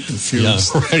somebody... Yeah,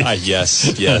 right.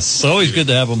 Yes. It's always good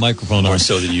to have a microphone on. More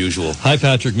so than usual. Hi,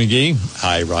 Patrick McGee.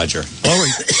 Hi, Roger. All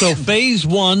right. So phase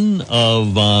 1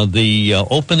 of the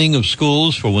opening of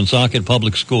schools for Woonsocket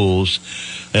Public Schools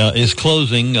is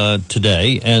closing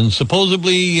today, and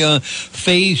supposedly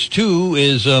phase 2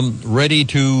 is ready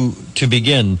to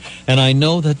begin. And I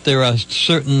know that there are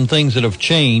certain things that have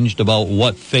changed about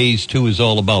what phase 2 is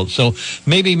all about. So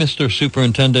maybe, Mr.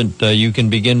 Superintendent, you can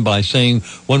begin by saying,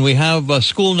 when we have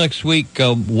school next week,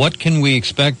 what can we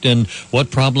expect and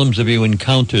what problems have you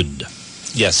encountered?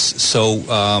 Yes. So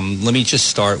let me just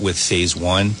start with phase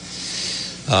 1.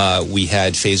 We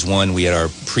had phase 1. We had our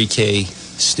pre-K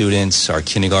students, our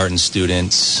kindergarten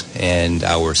students, and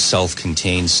our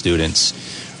self-contained students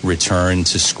return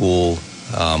to school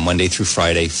Monday through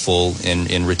Friday, full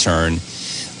in return.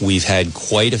 We've had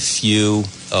quite a few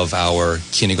of our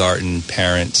kindergarten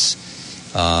parents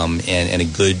and a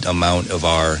good amount of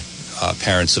our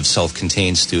parents of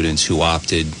self-contained students who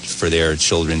opted for their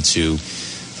children to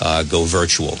go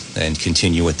virtual and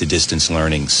continue with the distance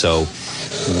learning. So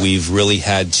we've really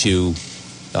had to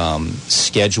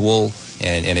schedule,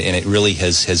 and it really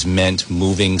has meant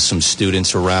moving some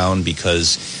students around,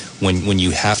 because when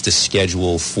you have to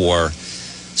schedule for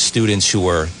students who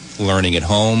are learning at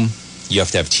home, you have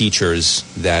to have teachers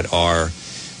that are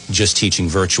just teaching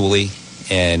virtually.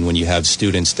 And when you have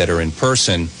students that are in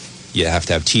person, you have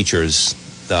to have teachers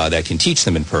that can teach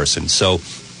them in person. So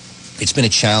it's been a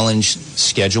challenge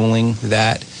scheduling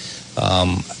that.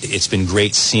 It's been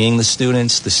great seeing the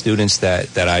students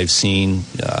that I've seen,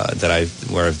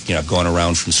 where I've gone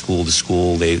around from school to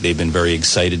school. They've been very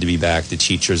excited to be back. The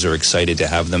teachers are excited to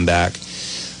have them back.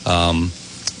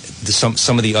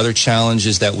 Some of the other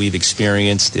challenges that we've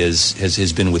experienced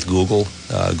has been with Google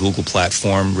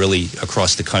platform, really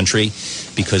across the country,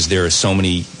 because there are so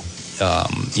many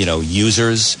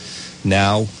users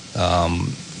now.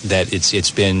 That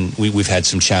it's been we've had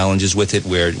some challenges with it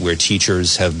where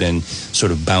teachers have been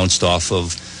sort of bounced off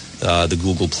of the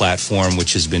Google platform,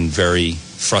 which has been very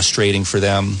frustrating for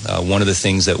them. One of the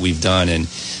things that we've done, and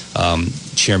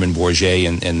Chairman Bourget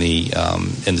and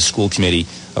the school committee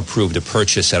approved a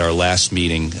purchase at our last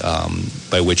meeting,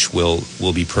 by which we'll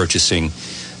be purchasing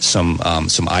some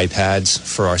iPads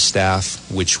for our staff,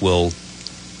 which will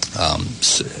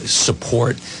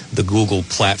support the Google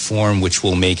platform, which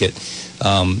will make it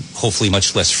hopefully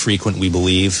much less frequent, we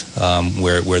believe,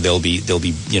 where they'll be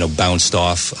bounced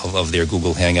off of their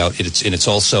Google Hangout. It's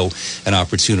also an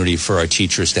opportunity for our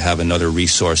teachers to have another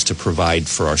resource to provide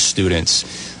for our students,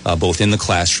 both in the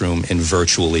classroom and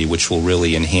virtually, which will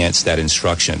really enhance that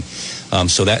instruction.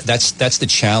 So that's the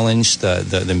challenge,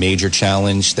 the major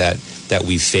challenge that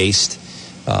we've faced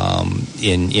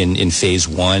in phase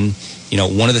one.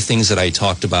 One of the things that I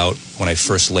talked about when I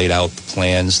first laid out the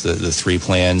plans, the 3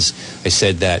 plans, I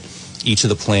said that each of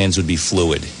the plans would be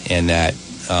fluid and that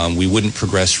we wouldn't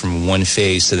progress from one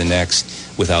phase to the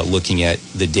next without looking at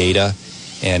the data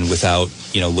and without,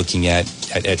 looking at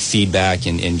feedback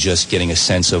and just getting a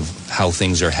sense of how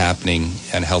things are happening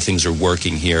and how things are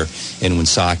working here in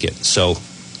Woonsocket. So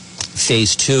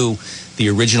phase 2, the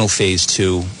original phase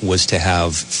 2 was to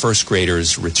have first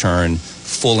graders return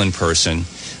full in person,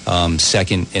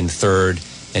 second and third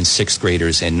and sixth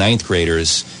graders and ninth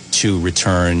graders to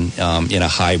return in a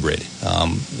hybrid.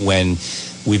 When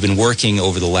we've been working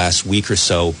over the last week or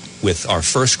so with our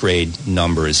first grade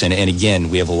numbers, and again,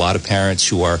 we have a lot of parents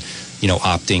who are,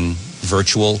 opting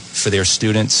virtual for their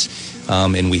students,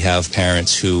 and we have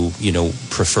parents who,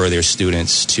 prefer their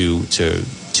students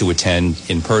to attend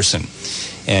in person.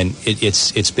 And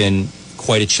it's been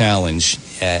quite a challenge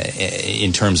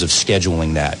in terms of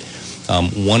scheduling that.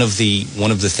 One of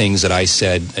the things that I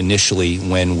said initially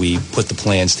when we put the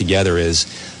plans together is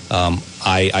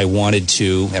I wanted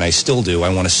to, and I still do, I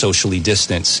want to socially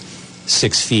distance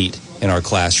 6 feet in our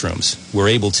classrooms. We're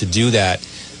able to do that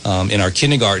in our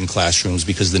kindergarten classrooms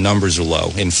because the numbers are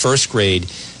low. In first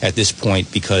grade at this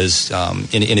point, because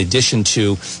in addition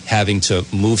to having to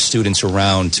move students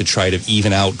around to try to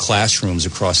even out classrooms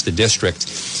across the district,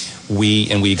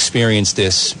 we experience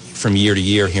this from year to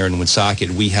year here in Woonsocket.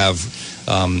 We have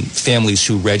families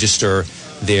who register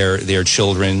their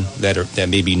children that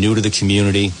may be new to the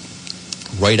community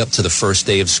right up to the first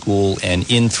day of school and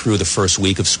in through the first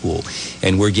week of school.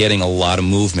 And we're getting a lot of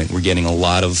movement. We're getting a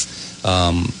lot of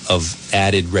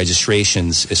added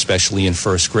registrations, especially in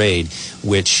first grade,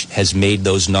 which has made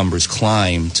those numbers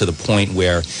climb to the point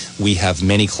where we have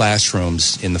many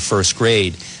classrooms in the first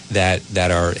grade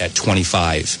that are at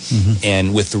 25. Mm-hmm.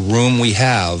 And with the room we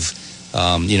have,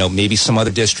 maybe some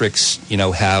other districts,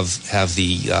 have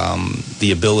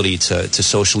the ability to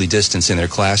socially distance in their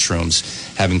classrooms,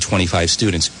 having 25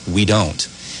 students. We don't.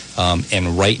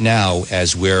 And right now,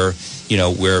 as we're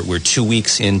 2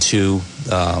 weeks into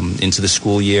the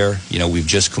school year, we've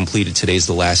just completed, today's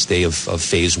the last day of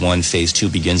phase 1. Phase 2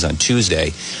 begins on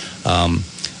Tuesday.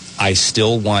 I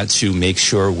still want to make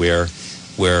sure we're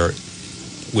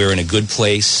in a good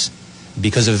place,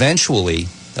 because eventually,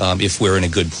 if we're in a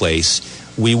good place,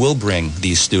 we will bring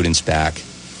these students back,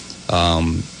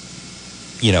 full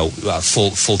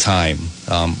time.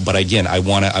 But again, I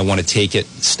want to take it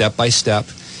step by step,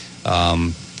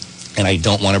 and I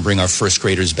don't want to bring our first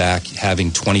graders back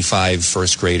having 25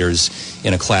 first graders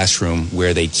in a classroom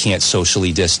where they can't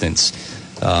socially distance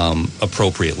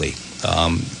appropriately.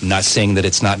 Not saying that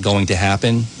it's not going to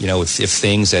happen. If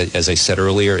things, as I said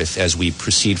earlier, as we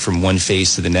proceed from one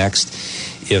phase to the next,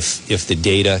 if the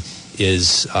data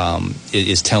is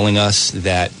telling us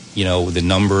that the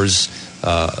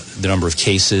number of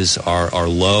cases are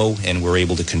low and we're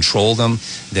able to control them,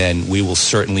 then we will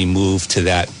certainly move to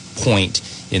that point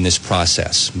in this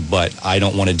process. But I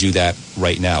don't want to do that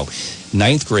right now.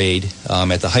 Ninth grade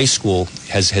at the high school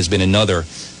has been another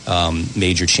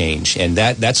major change, and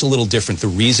that's a little different. The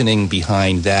reasoning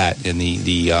behind that and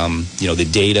the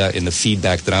data and the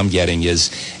feedback that I'm getting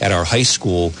is at our high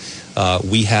school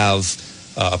we have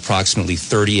approximately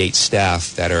 38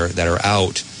 staff that are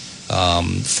out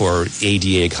for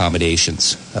ADA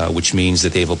accommodations, which means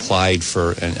that they've applied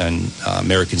for an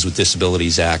Americans with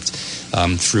Disabilities Act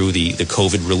through the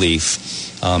COVID relief,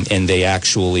 and they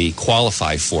actually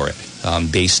qualify for it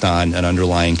based on an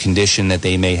underlying condition that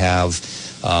they may have,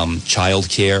 child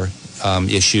care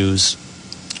issues,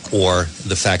 or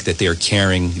the fact that they're a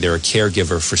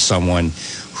caregiver for someone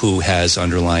who has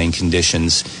underlying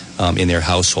conditions in their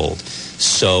household.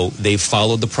 So they've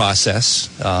followed the process,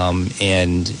 based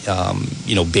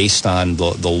on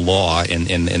the law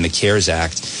and the CARES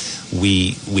Act,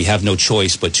 we have no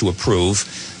choice but to approve.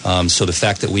 So the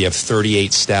fact that we have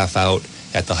 38 staff out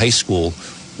at the high school,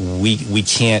 we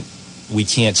can't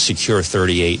secure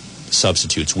 38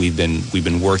 substitutes. We've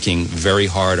been working very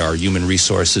hard. Our human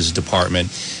resources department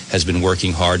has been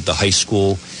working hard. The high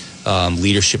school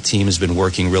leadership team has been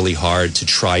working really hard to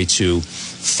try to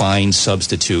find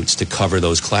substitutes to cover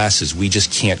those classes. We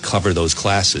just can't cover those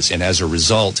classes. And as a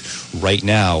result, right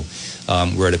now,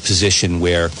 we're at a position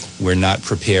where we're not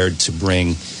prepared to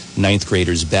bring ninth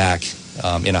graders back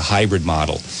in a hybrid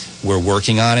model. We're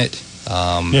working on it.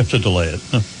 You have to delay it.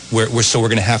 Huh? We're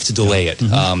going to have to delay it.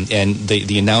 Mm-hmm. And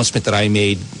the announcement that I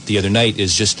made the other night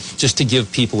is just to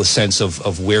give people a sense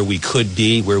of where we could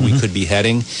be, where we could be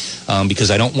heading,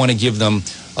 because I don't want to give them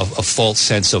a false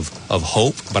sense of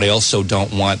hope, but I also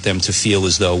don't want them to feel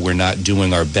as though we're not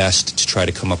doing our best to try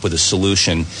to come up with a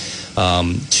solution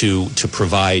to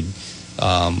provide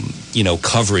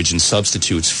coverage and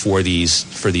substitutes for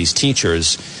these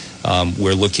teachers.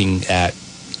 We're looking at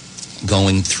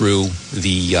going through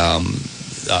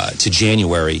to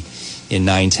January in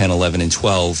 9, 10, 11, and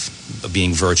 12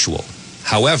 being virtual.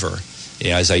 However,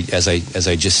 as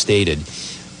I just stated,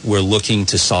 we're looking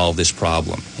to solve this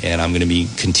problem, and I'm going to be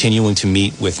continuing to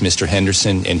meet with Mr.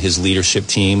 Henderson and his leadership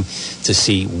team to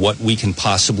see what we can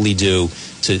possibly do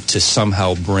to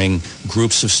somehow bring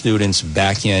groups of students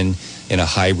back in a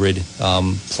hybrid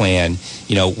plan.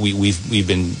 We've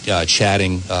been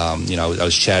chatting. I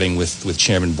was chatting with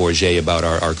Chairman Bourget about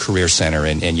our Career Center,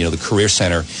 and the Career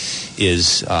Center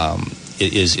is a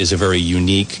very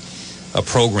unique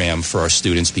program for our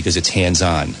students because it's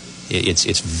hands-on.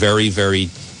 It's very, very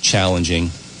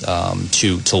challenging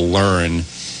to learn,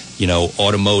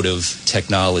 automotive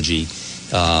technology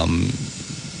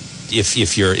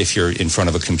if you're in front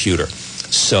of a computer.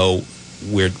 So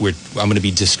I'm going to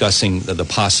be discussing the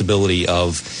possibility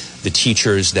of the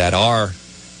teachers that are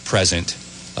present,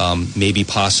 maybe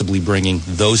possibly bringing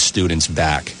those students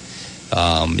back.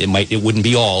 It wouldn't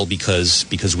be all because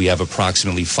we have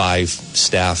approximately 5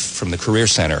 staff from the Career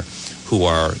Center who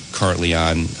are currently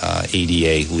on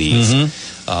ADA leave. Mm-hmm.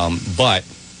 But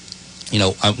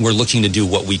we're looking to do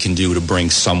what we can do to bring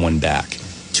someone back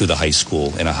to the high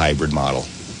school in a hybrid model.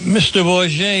 Mr.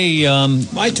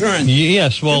 Bourget, my turn.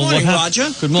 Yes, well, good morning, Roger.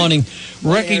 Good morning.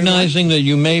 Recognizing that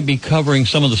you may be covering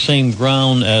some of the same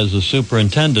ground as the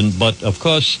superintendent, but of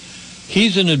course,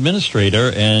 he's an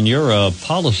administrator and you're a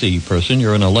policy person.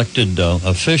 You're an elected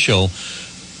official.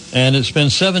 And it's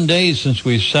been 7 days since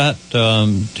we sat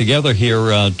together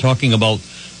here talking about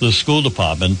the school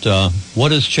department.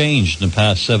 What has changed in the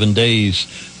past 7 days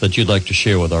that you'd like to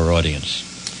share with our audience?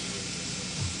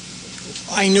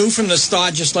 I knew from the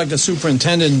start, just like the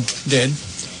superintendent did,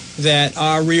 that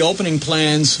our reopening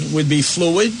plans would be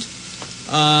fluid.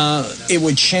 It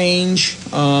would change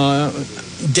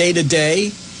day to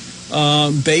day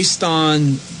based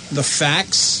on the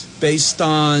facts, based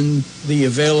on the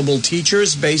available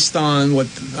teachers, based on what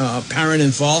parent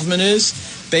involvement is,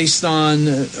 based on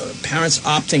parents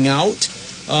opting out,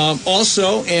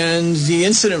 also, and the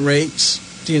incident rates,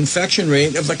 the infection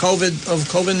rate of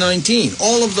COVID-19.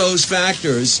 All of those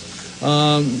factors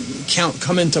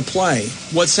come into play.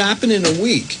 What's happened in a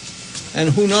week, and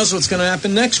who knows what's going to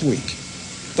happen next week.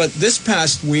 But this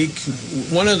past week,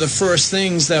 one of the first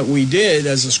things that we did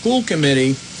as a school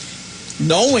committee,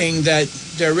 knowing that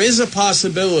there is a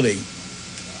possibility,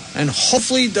 and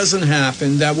hopefully it doesn't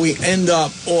happen, that we end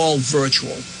up all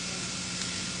virtual.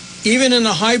 Even in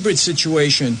a hybrid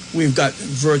situation, we've got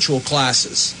virtual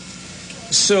classes.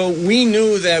 So we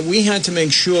knew that we had to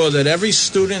make sure that every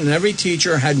student and every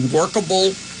teacher had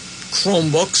workable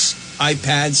Chromebooks,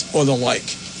 iPads, or the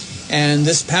like. And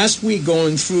this past week,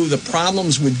 going through the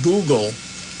problems with Google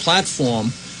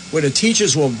platform, where the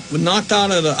teachers were knocked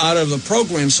out of the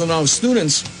program, so now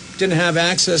students didn't have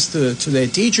access to their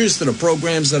teachers, to the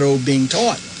programs that are being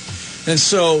taught. And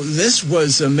so this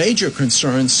was a major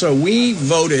concern. So we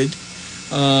voted,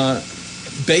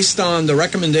 based on the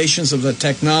recommendations of the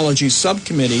technology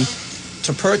subcommittee,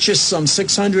 to purchase some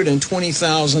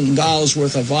 $620,000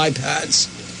 worth of iPads.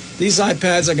 These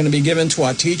iPads are going to be given to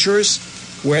our teachers,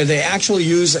 where they actually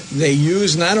use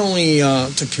not only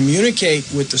to communicate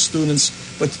with the students,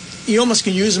 but you almost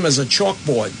can use them as a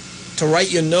chalkboard to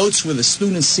write your notes where the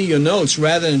students see your notes,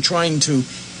 rather than trying to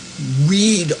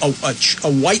read a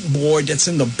whiteboard that's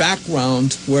in the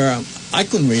background where I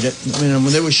couldn't read it. I mean,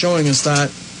 when they were showing us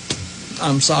that,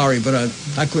 I'm sorry, but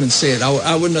I couldn't see it.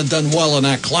 I wouldn't have done well in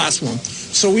that classroom.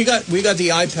 So we got the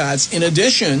iPads. In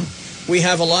addition, we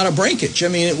have a lot of breakage. I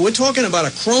mean, we're talking about a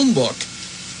Chromebook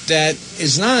that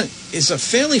is a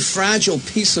fairly fragile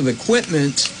piece of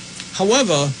equipment.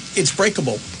 However, it's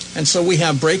breakable. And so we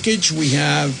have breakage, we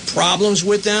have problems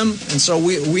with them, and so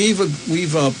we've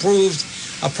approved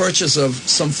a purchase of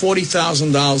some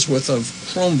 $40,000 worth of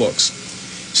Chromebooks.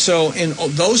 So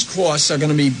those costs are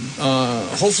going to be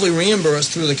hopefully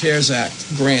reimbursed through the CARES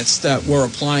Act grants that we're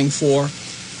applying for.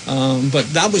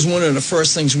 But that was one of the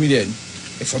first things we did.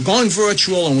 If we're going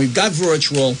virtual, and we've got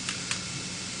virtual,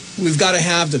 we've got to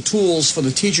have the tools for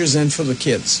the teachers and for the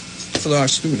kids, for our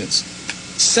students.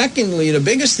 Secondly, the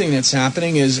biggest thing that's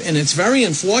happening is, and it's very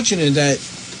unfortunate that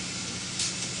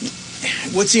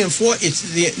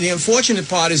the unfortunate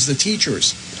part is the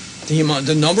teachers.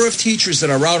 The number of teachers that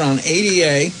are out on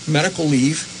ADA, medical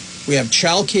leave, we have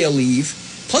child care leave,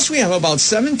 plus we have about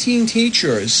 17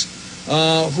 teachers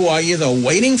who are either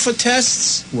waiting for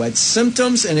tests, who had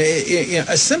symptoms, and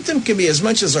a symptom can be as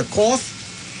much as a cough,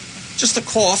 just a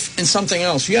cough and something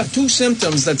else. You have 2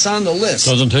 symptoms that's on the list.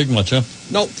 Doesn't take much, huh?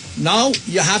 No. Now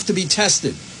you have to be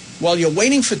tested. Well, you're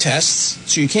waiting for tests,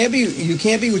 so you can't be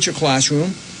with your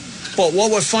classroom. But what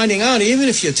we're finding out, even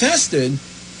if you're tested,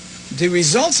 the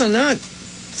results are not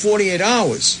 48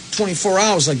 hours, 24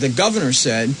 hours like the governor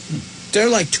said. They're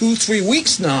like 2-3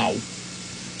 weeks now.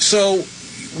 So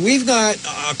we've got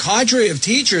a cadre of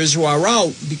teachers who are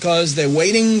out because they're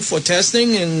waiting for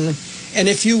testing, and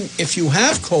if you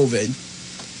have COVID,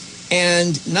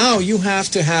 and now you have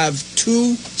to have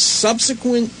 2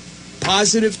 subsequent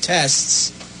positive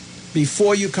tests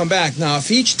before you come back. Now, if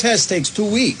each test takes 2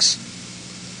 weeks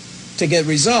to get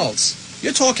results,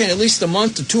 you're talking at least a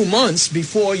month to 2 months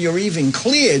before you're even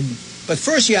cleared. But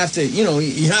first you have to,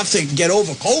 you have to get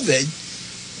over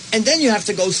COVID, and then you have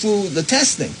to go through the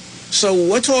testing. So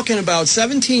we're talking about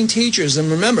 17 teachers, and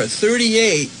remember,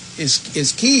 38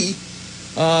 is key.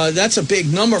 That's a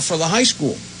big number for the high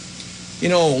school.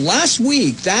 Last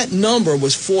week, that number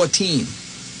was 14.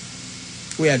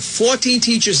 We had 14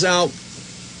 teachers out.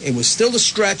 It was still a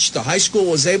stretch. The high school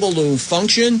was able to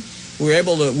function. We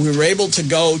were able to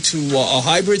go to a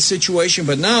hybrid situation,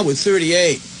 but now with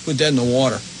 38, we're dead in the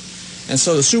water. And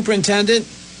so the superintendent,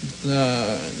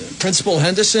 Principal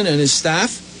Henderson, and his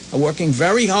staff are working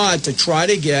very hard to try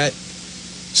to get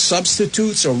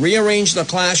substitutes or rearrange the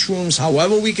classrooms,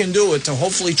 however we can do it, to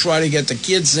hopefully try to get the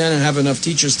kids in and have enough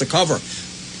teachers to cover.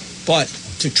 But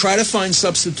to try to find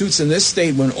substitutes in this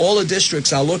state when all the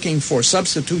districts are looking for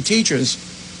substitute teachers,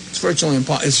 it's virtually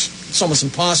it's almost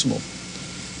impossible.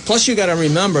 Plus, you got to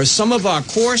remember, some of our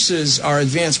courses are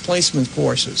advanced placement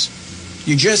courses.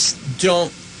 You just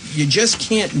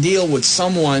can't deal with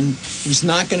someone who's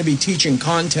not going to be teaching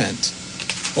content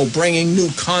or bringing new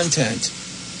content.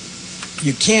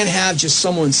 You can't have just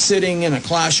someone sitting in a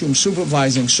classroom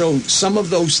supervising. So some of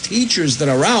those teachers that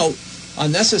are out are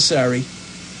necessary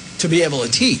to be able to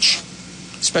teach,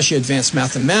 especially advanced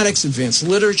mathematics, advanced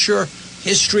literature,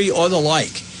 history, or the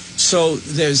like. So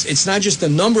it's not just the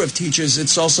number of teachers,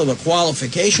 it's also the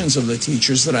qualifications of the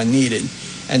teachers that are needed,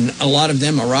 and a lot of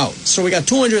them are out. So we got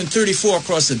 234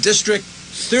 across the district,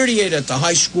 38 at the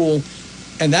high school,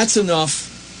 and that's enough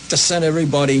to send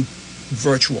everybody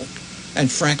virtual.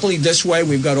 And frankly, this way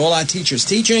we've got all our teachers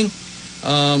teaching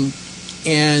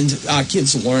and our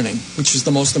kids learning, which is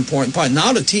the most important part.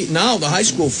 Now the high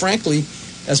school, frankly,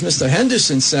 as Mr.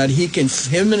 Henderson said,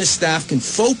 him and his staff can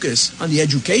focus on the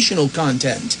educational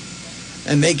content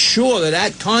and make sure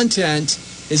that content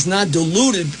is not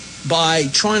diluted by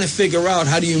trying to figure out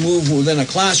how do you move within a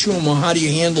classroom or how do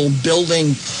you handle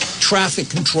building traffic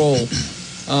control.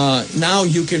 Now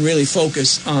you can really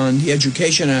focus on the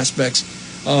education aspects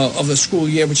of the school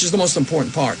year, which is the most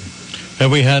important part.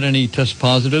 Have we had any test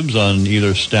positives on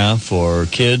either staff or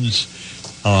kids,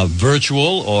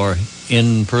 virtual or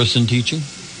in-person teaching?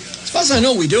 As far as I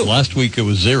know, we do. Last week it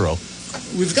was 0.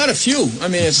 We've got a few. I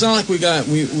mean, it's not like we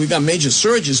got major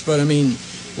surges, but I mean,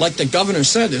 like the governor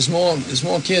said, there's more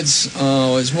kids,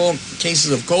 there's more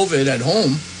cases of COVID at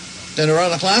home than are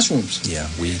in the classrooms. Yeah,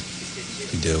 we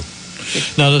do.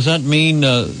 Now, does that mean,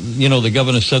 the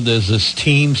governor said there's this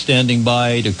team standing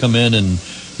by to come in and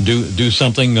do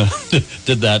something?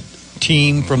 Did that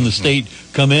team from the state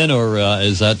come in, or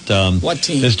is that... what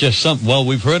team? It's just well,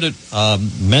 we've heard it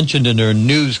mentioned in their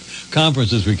news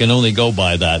conferences. We can only go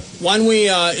by that. One,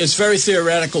 it's very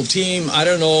theoretical team. I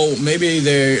don't know, maybe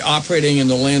they're operating in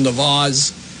the land of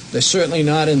Oz. They're certainly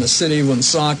not in the city of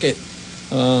Woonsocket.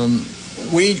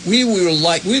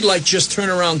 we'd like just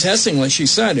turnaround testing, like she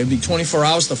said. It'd be 24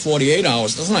 hours to 48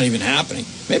 hours. That's not even happening.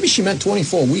 Maybe she meant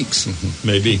 24 weeks.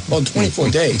 Maybe. Or 24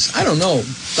 days. I don't know,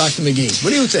 Dr. McGee.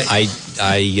 What do you think?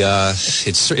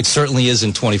 It certainly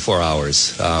isn't 24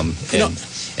 hours.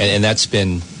 And that's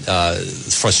been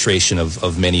frustration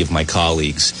of many of my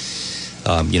colleagues.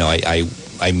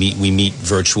 We meet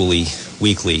virtually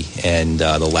weekly, and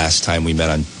the last time we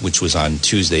met which was on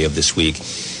Tuesday of this week,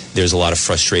 there's a lot of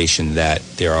frustration that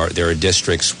there are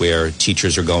districts where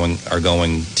teachers are going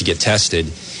to get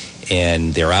tested,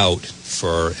 and they're out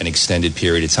for an extended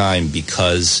period of time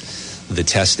because the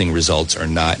testing results are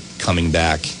not coming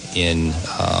back in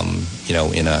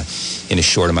a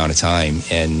short amount of time.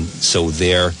 And so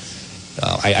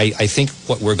I think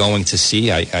what we're going to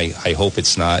see, I hope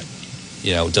it's not,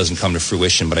 it doesn't come to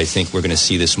fruition, but I think we're going to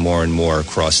see this more and more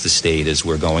across the state, as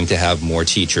we're going to have more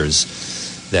teachers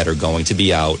that are going to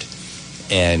be out,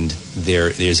 and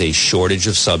there's a shortage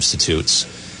of substitutes.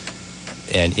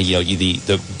 And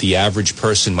the average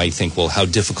person might think, well, how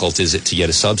difficult is it to get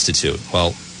a substitute?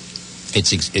 Well,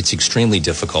 it's extremely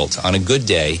difficult. On a good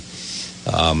day,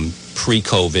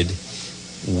 pre-COVID,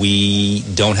 we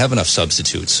don't have enough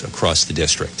substitutes across the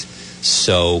district.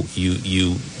 So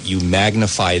you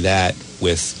magnify that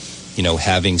with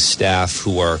having staff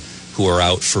who are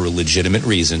out for legitimate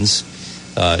reasons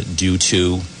due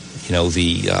to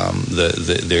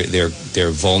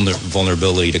their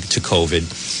vulnerability to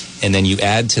COVID, and then you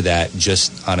add to that,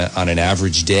 just on an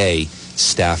average day,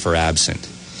 staff are absent,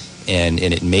 and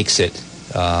it makes it,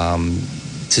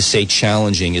 to say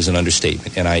challenging is an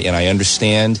understatement. And I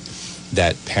understand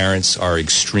that parents are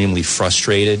extremely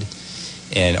frustrated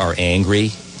and are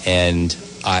angry, and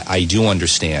I do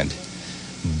understand,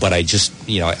 but I just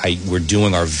we're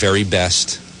doing our very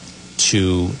best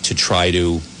to try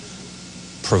to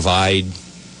provide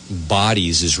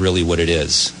bodies, is really what it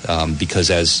is,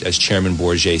 because as Chairman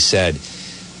Bourget said,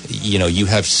 you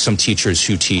have some teachers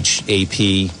who teach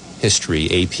AP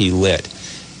History, AP Lit.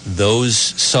 Those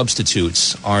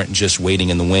substitutes aren't just waiting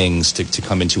in the wings to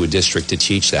come into a district to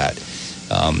teach that,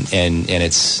 and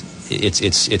it's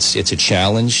a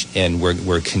challenge, and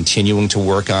we're continuing to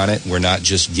work on it. We're not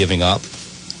just giving up.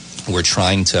 We're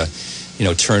trying to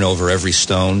turn over every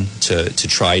stone to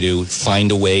try to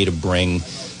find a way to bring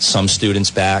some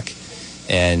students back.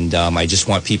 And I just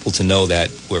want people to know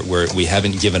that we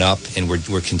haven't given up, and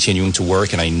we're continuing to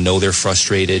work. And I know they're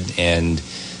frustrated, and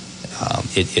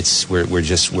we're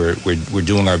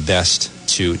doing our best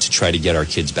to try to get our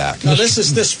kids back. Now, this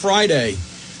is this Friday.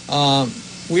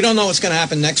 We don't know what's going to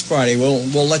happen next Friday.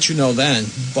 We'll let you know then.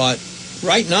 But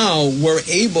right now, we're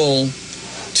able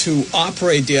to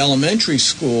operate the elementary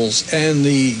schools and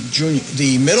the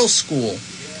middle school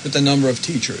with the number of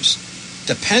teachers,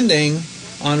 depending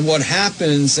on what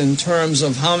happens in terms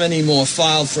of how many more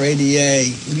filed for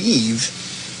ADA leave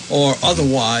or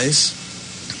otherwise.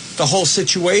 The whole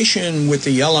situation with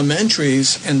the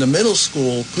elementaries and the middle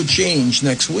school could change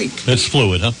next week. It's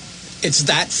fluid, huh? It's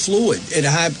that fluid.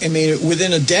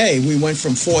 Within a day, we went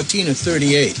from 14 to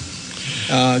 38.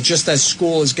 Just as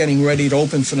school is getting ready to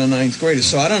open for the ninth graders.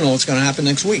 So I don't know what's going to happen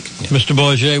next week. Yeah. Mr.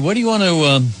 Bourget, what do you want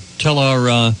to tell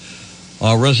our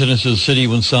residents of the city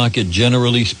of Woonsocket,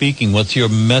 generally speaking? What's your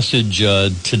message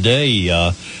today?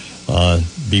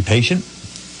 Be patient?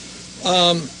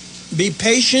 Be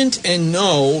patient and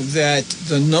know that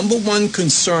the number one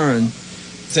concern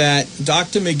that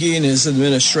Dr. McGee and his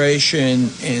administration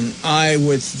and I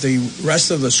with the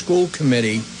rest of the school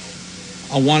committee,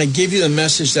 I want to give you the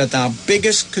message that our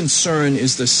biggest concern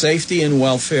is the safety and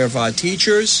welfare of our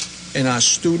teachers and our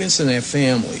students and their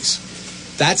families.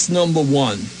 That's number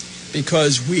one,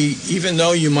 because even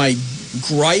though you might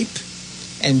gripe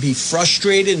and be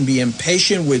frustrated and be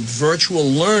impatient with virtual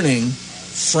learning,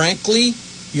 frankly,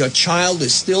 your child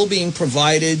is still being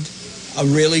provided a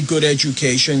really good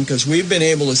education, because we've been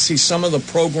able to see some of the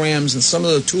programs and some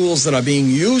of the tools that are being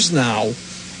used now,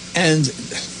 and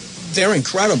they're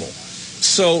incredible.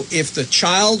 So if the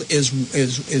child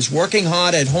is working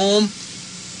hard at home,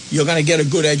 you're going to get a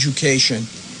good education.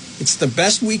 It's the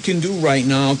best we can do right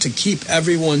now to keep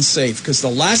everyone safe, because the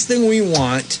last thing we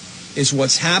want is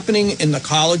what's happening in the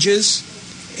colleges,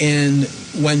 and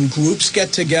when groups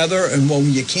get together and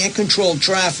when you can't control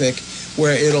traffic,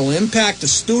 where it'll impact the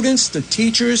students, the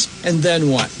teachers, and then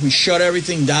what? We shut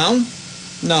everything down?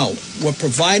 No, we're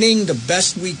providing the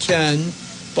best we can,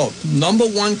 but number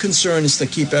one concern is to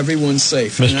keep everyone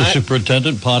safe. Mr.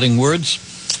 Superintendent, parting words?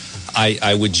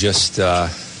 I would just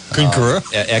concur.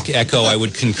 Echo. I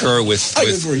would concur with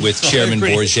Chairman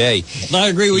Bourget. I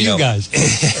agree with you guys.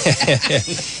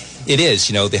 It is.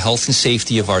 The health and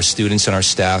safety of our students and our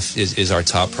staff is our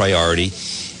top priority.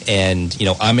 And,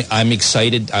 I'm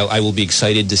excited. I will be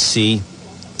excited to see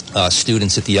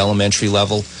students at the elementary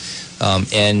level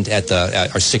and at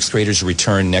our sixth graders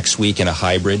return next week in a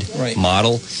hybrid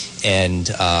model. And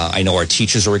I know our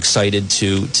teachers are excited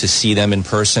to see them in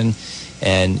person.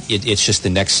 And it's just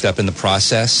the next step in the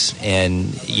process.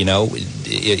 And,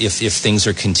 if things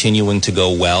are continuing to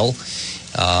go well,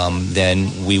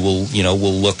 then we will,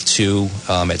 we'll look to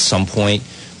at some point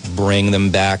bring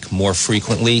them back more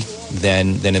frequently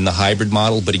than in the hybrid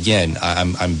model. But again,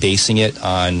 I'm basing it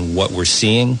on what we're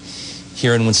seeing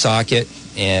here in Woonsocket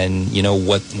and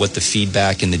what the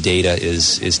feedback and the data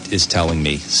is telling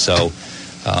me. So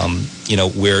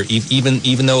we're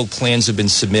even though plans have been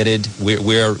submitted,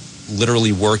 we're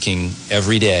literally working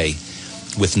every day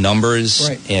with numbers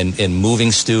and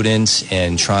moving students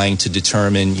and trying to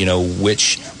determine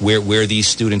where these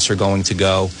students are going to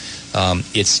go.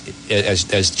 It's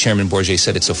as Chairman Bourget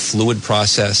said, it's a fluid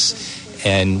process,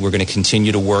 and we're going to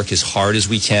continue to work as hard as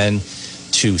we can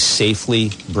to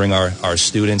safely bring our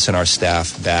students and our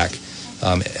staff back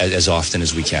as often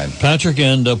as we can. Patrick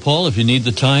and Paul, if you need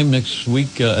the time next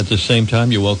week at the same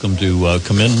time, you're welcome to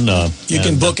come in. You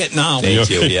can book it now. Thank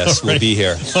you. Yes, we'll be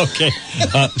here. Okay.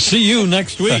 See you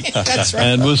next week. That's right.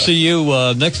 And we'll see you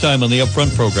next time on the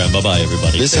Upfront program. Bye-bye,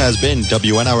 everybody. This has been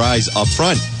WNRI's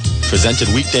Upfront, presented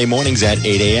weekday mornings at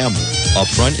 8 a.m.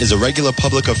 Upfront is a regular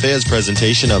public affairs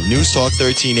presentation of News Talk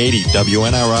 1380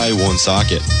 WNRI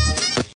Woonsocket.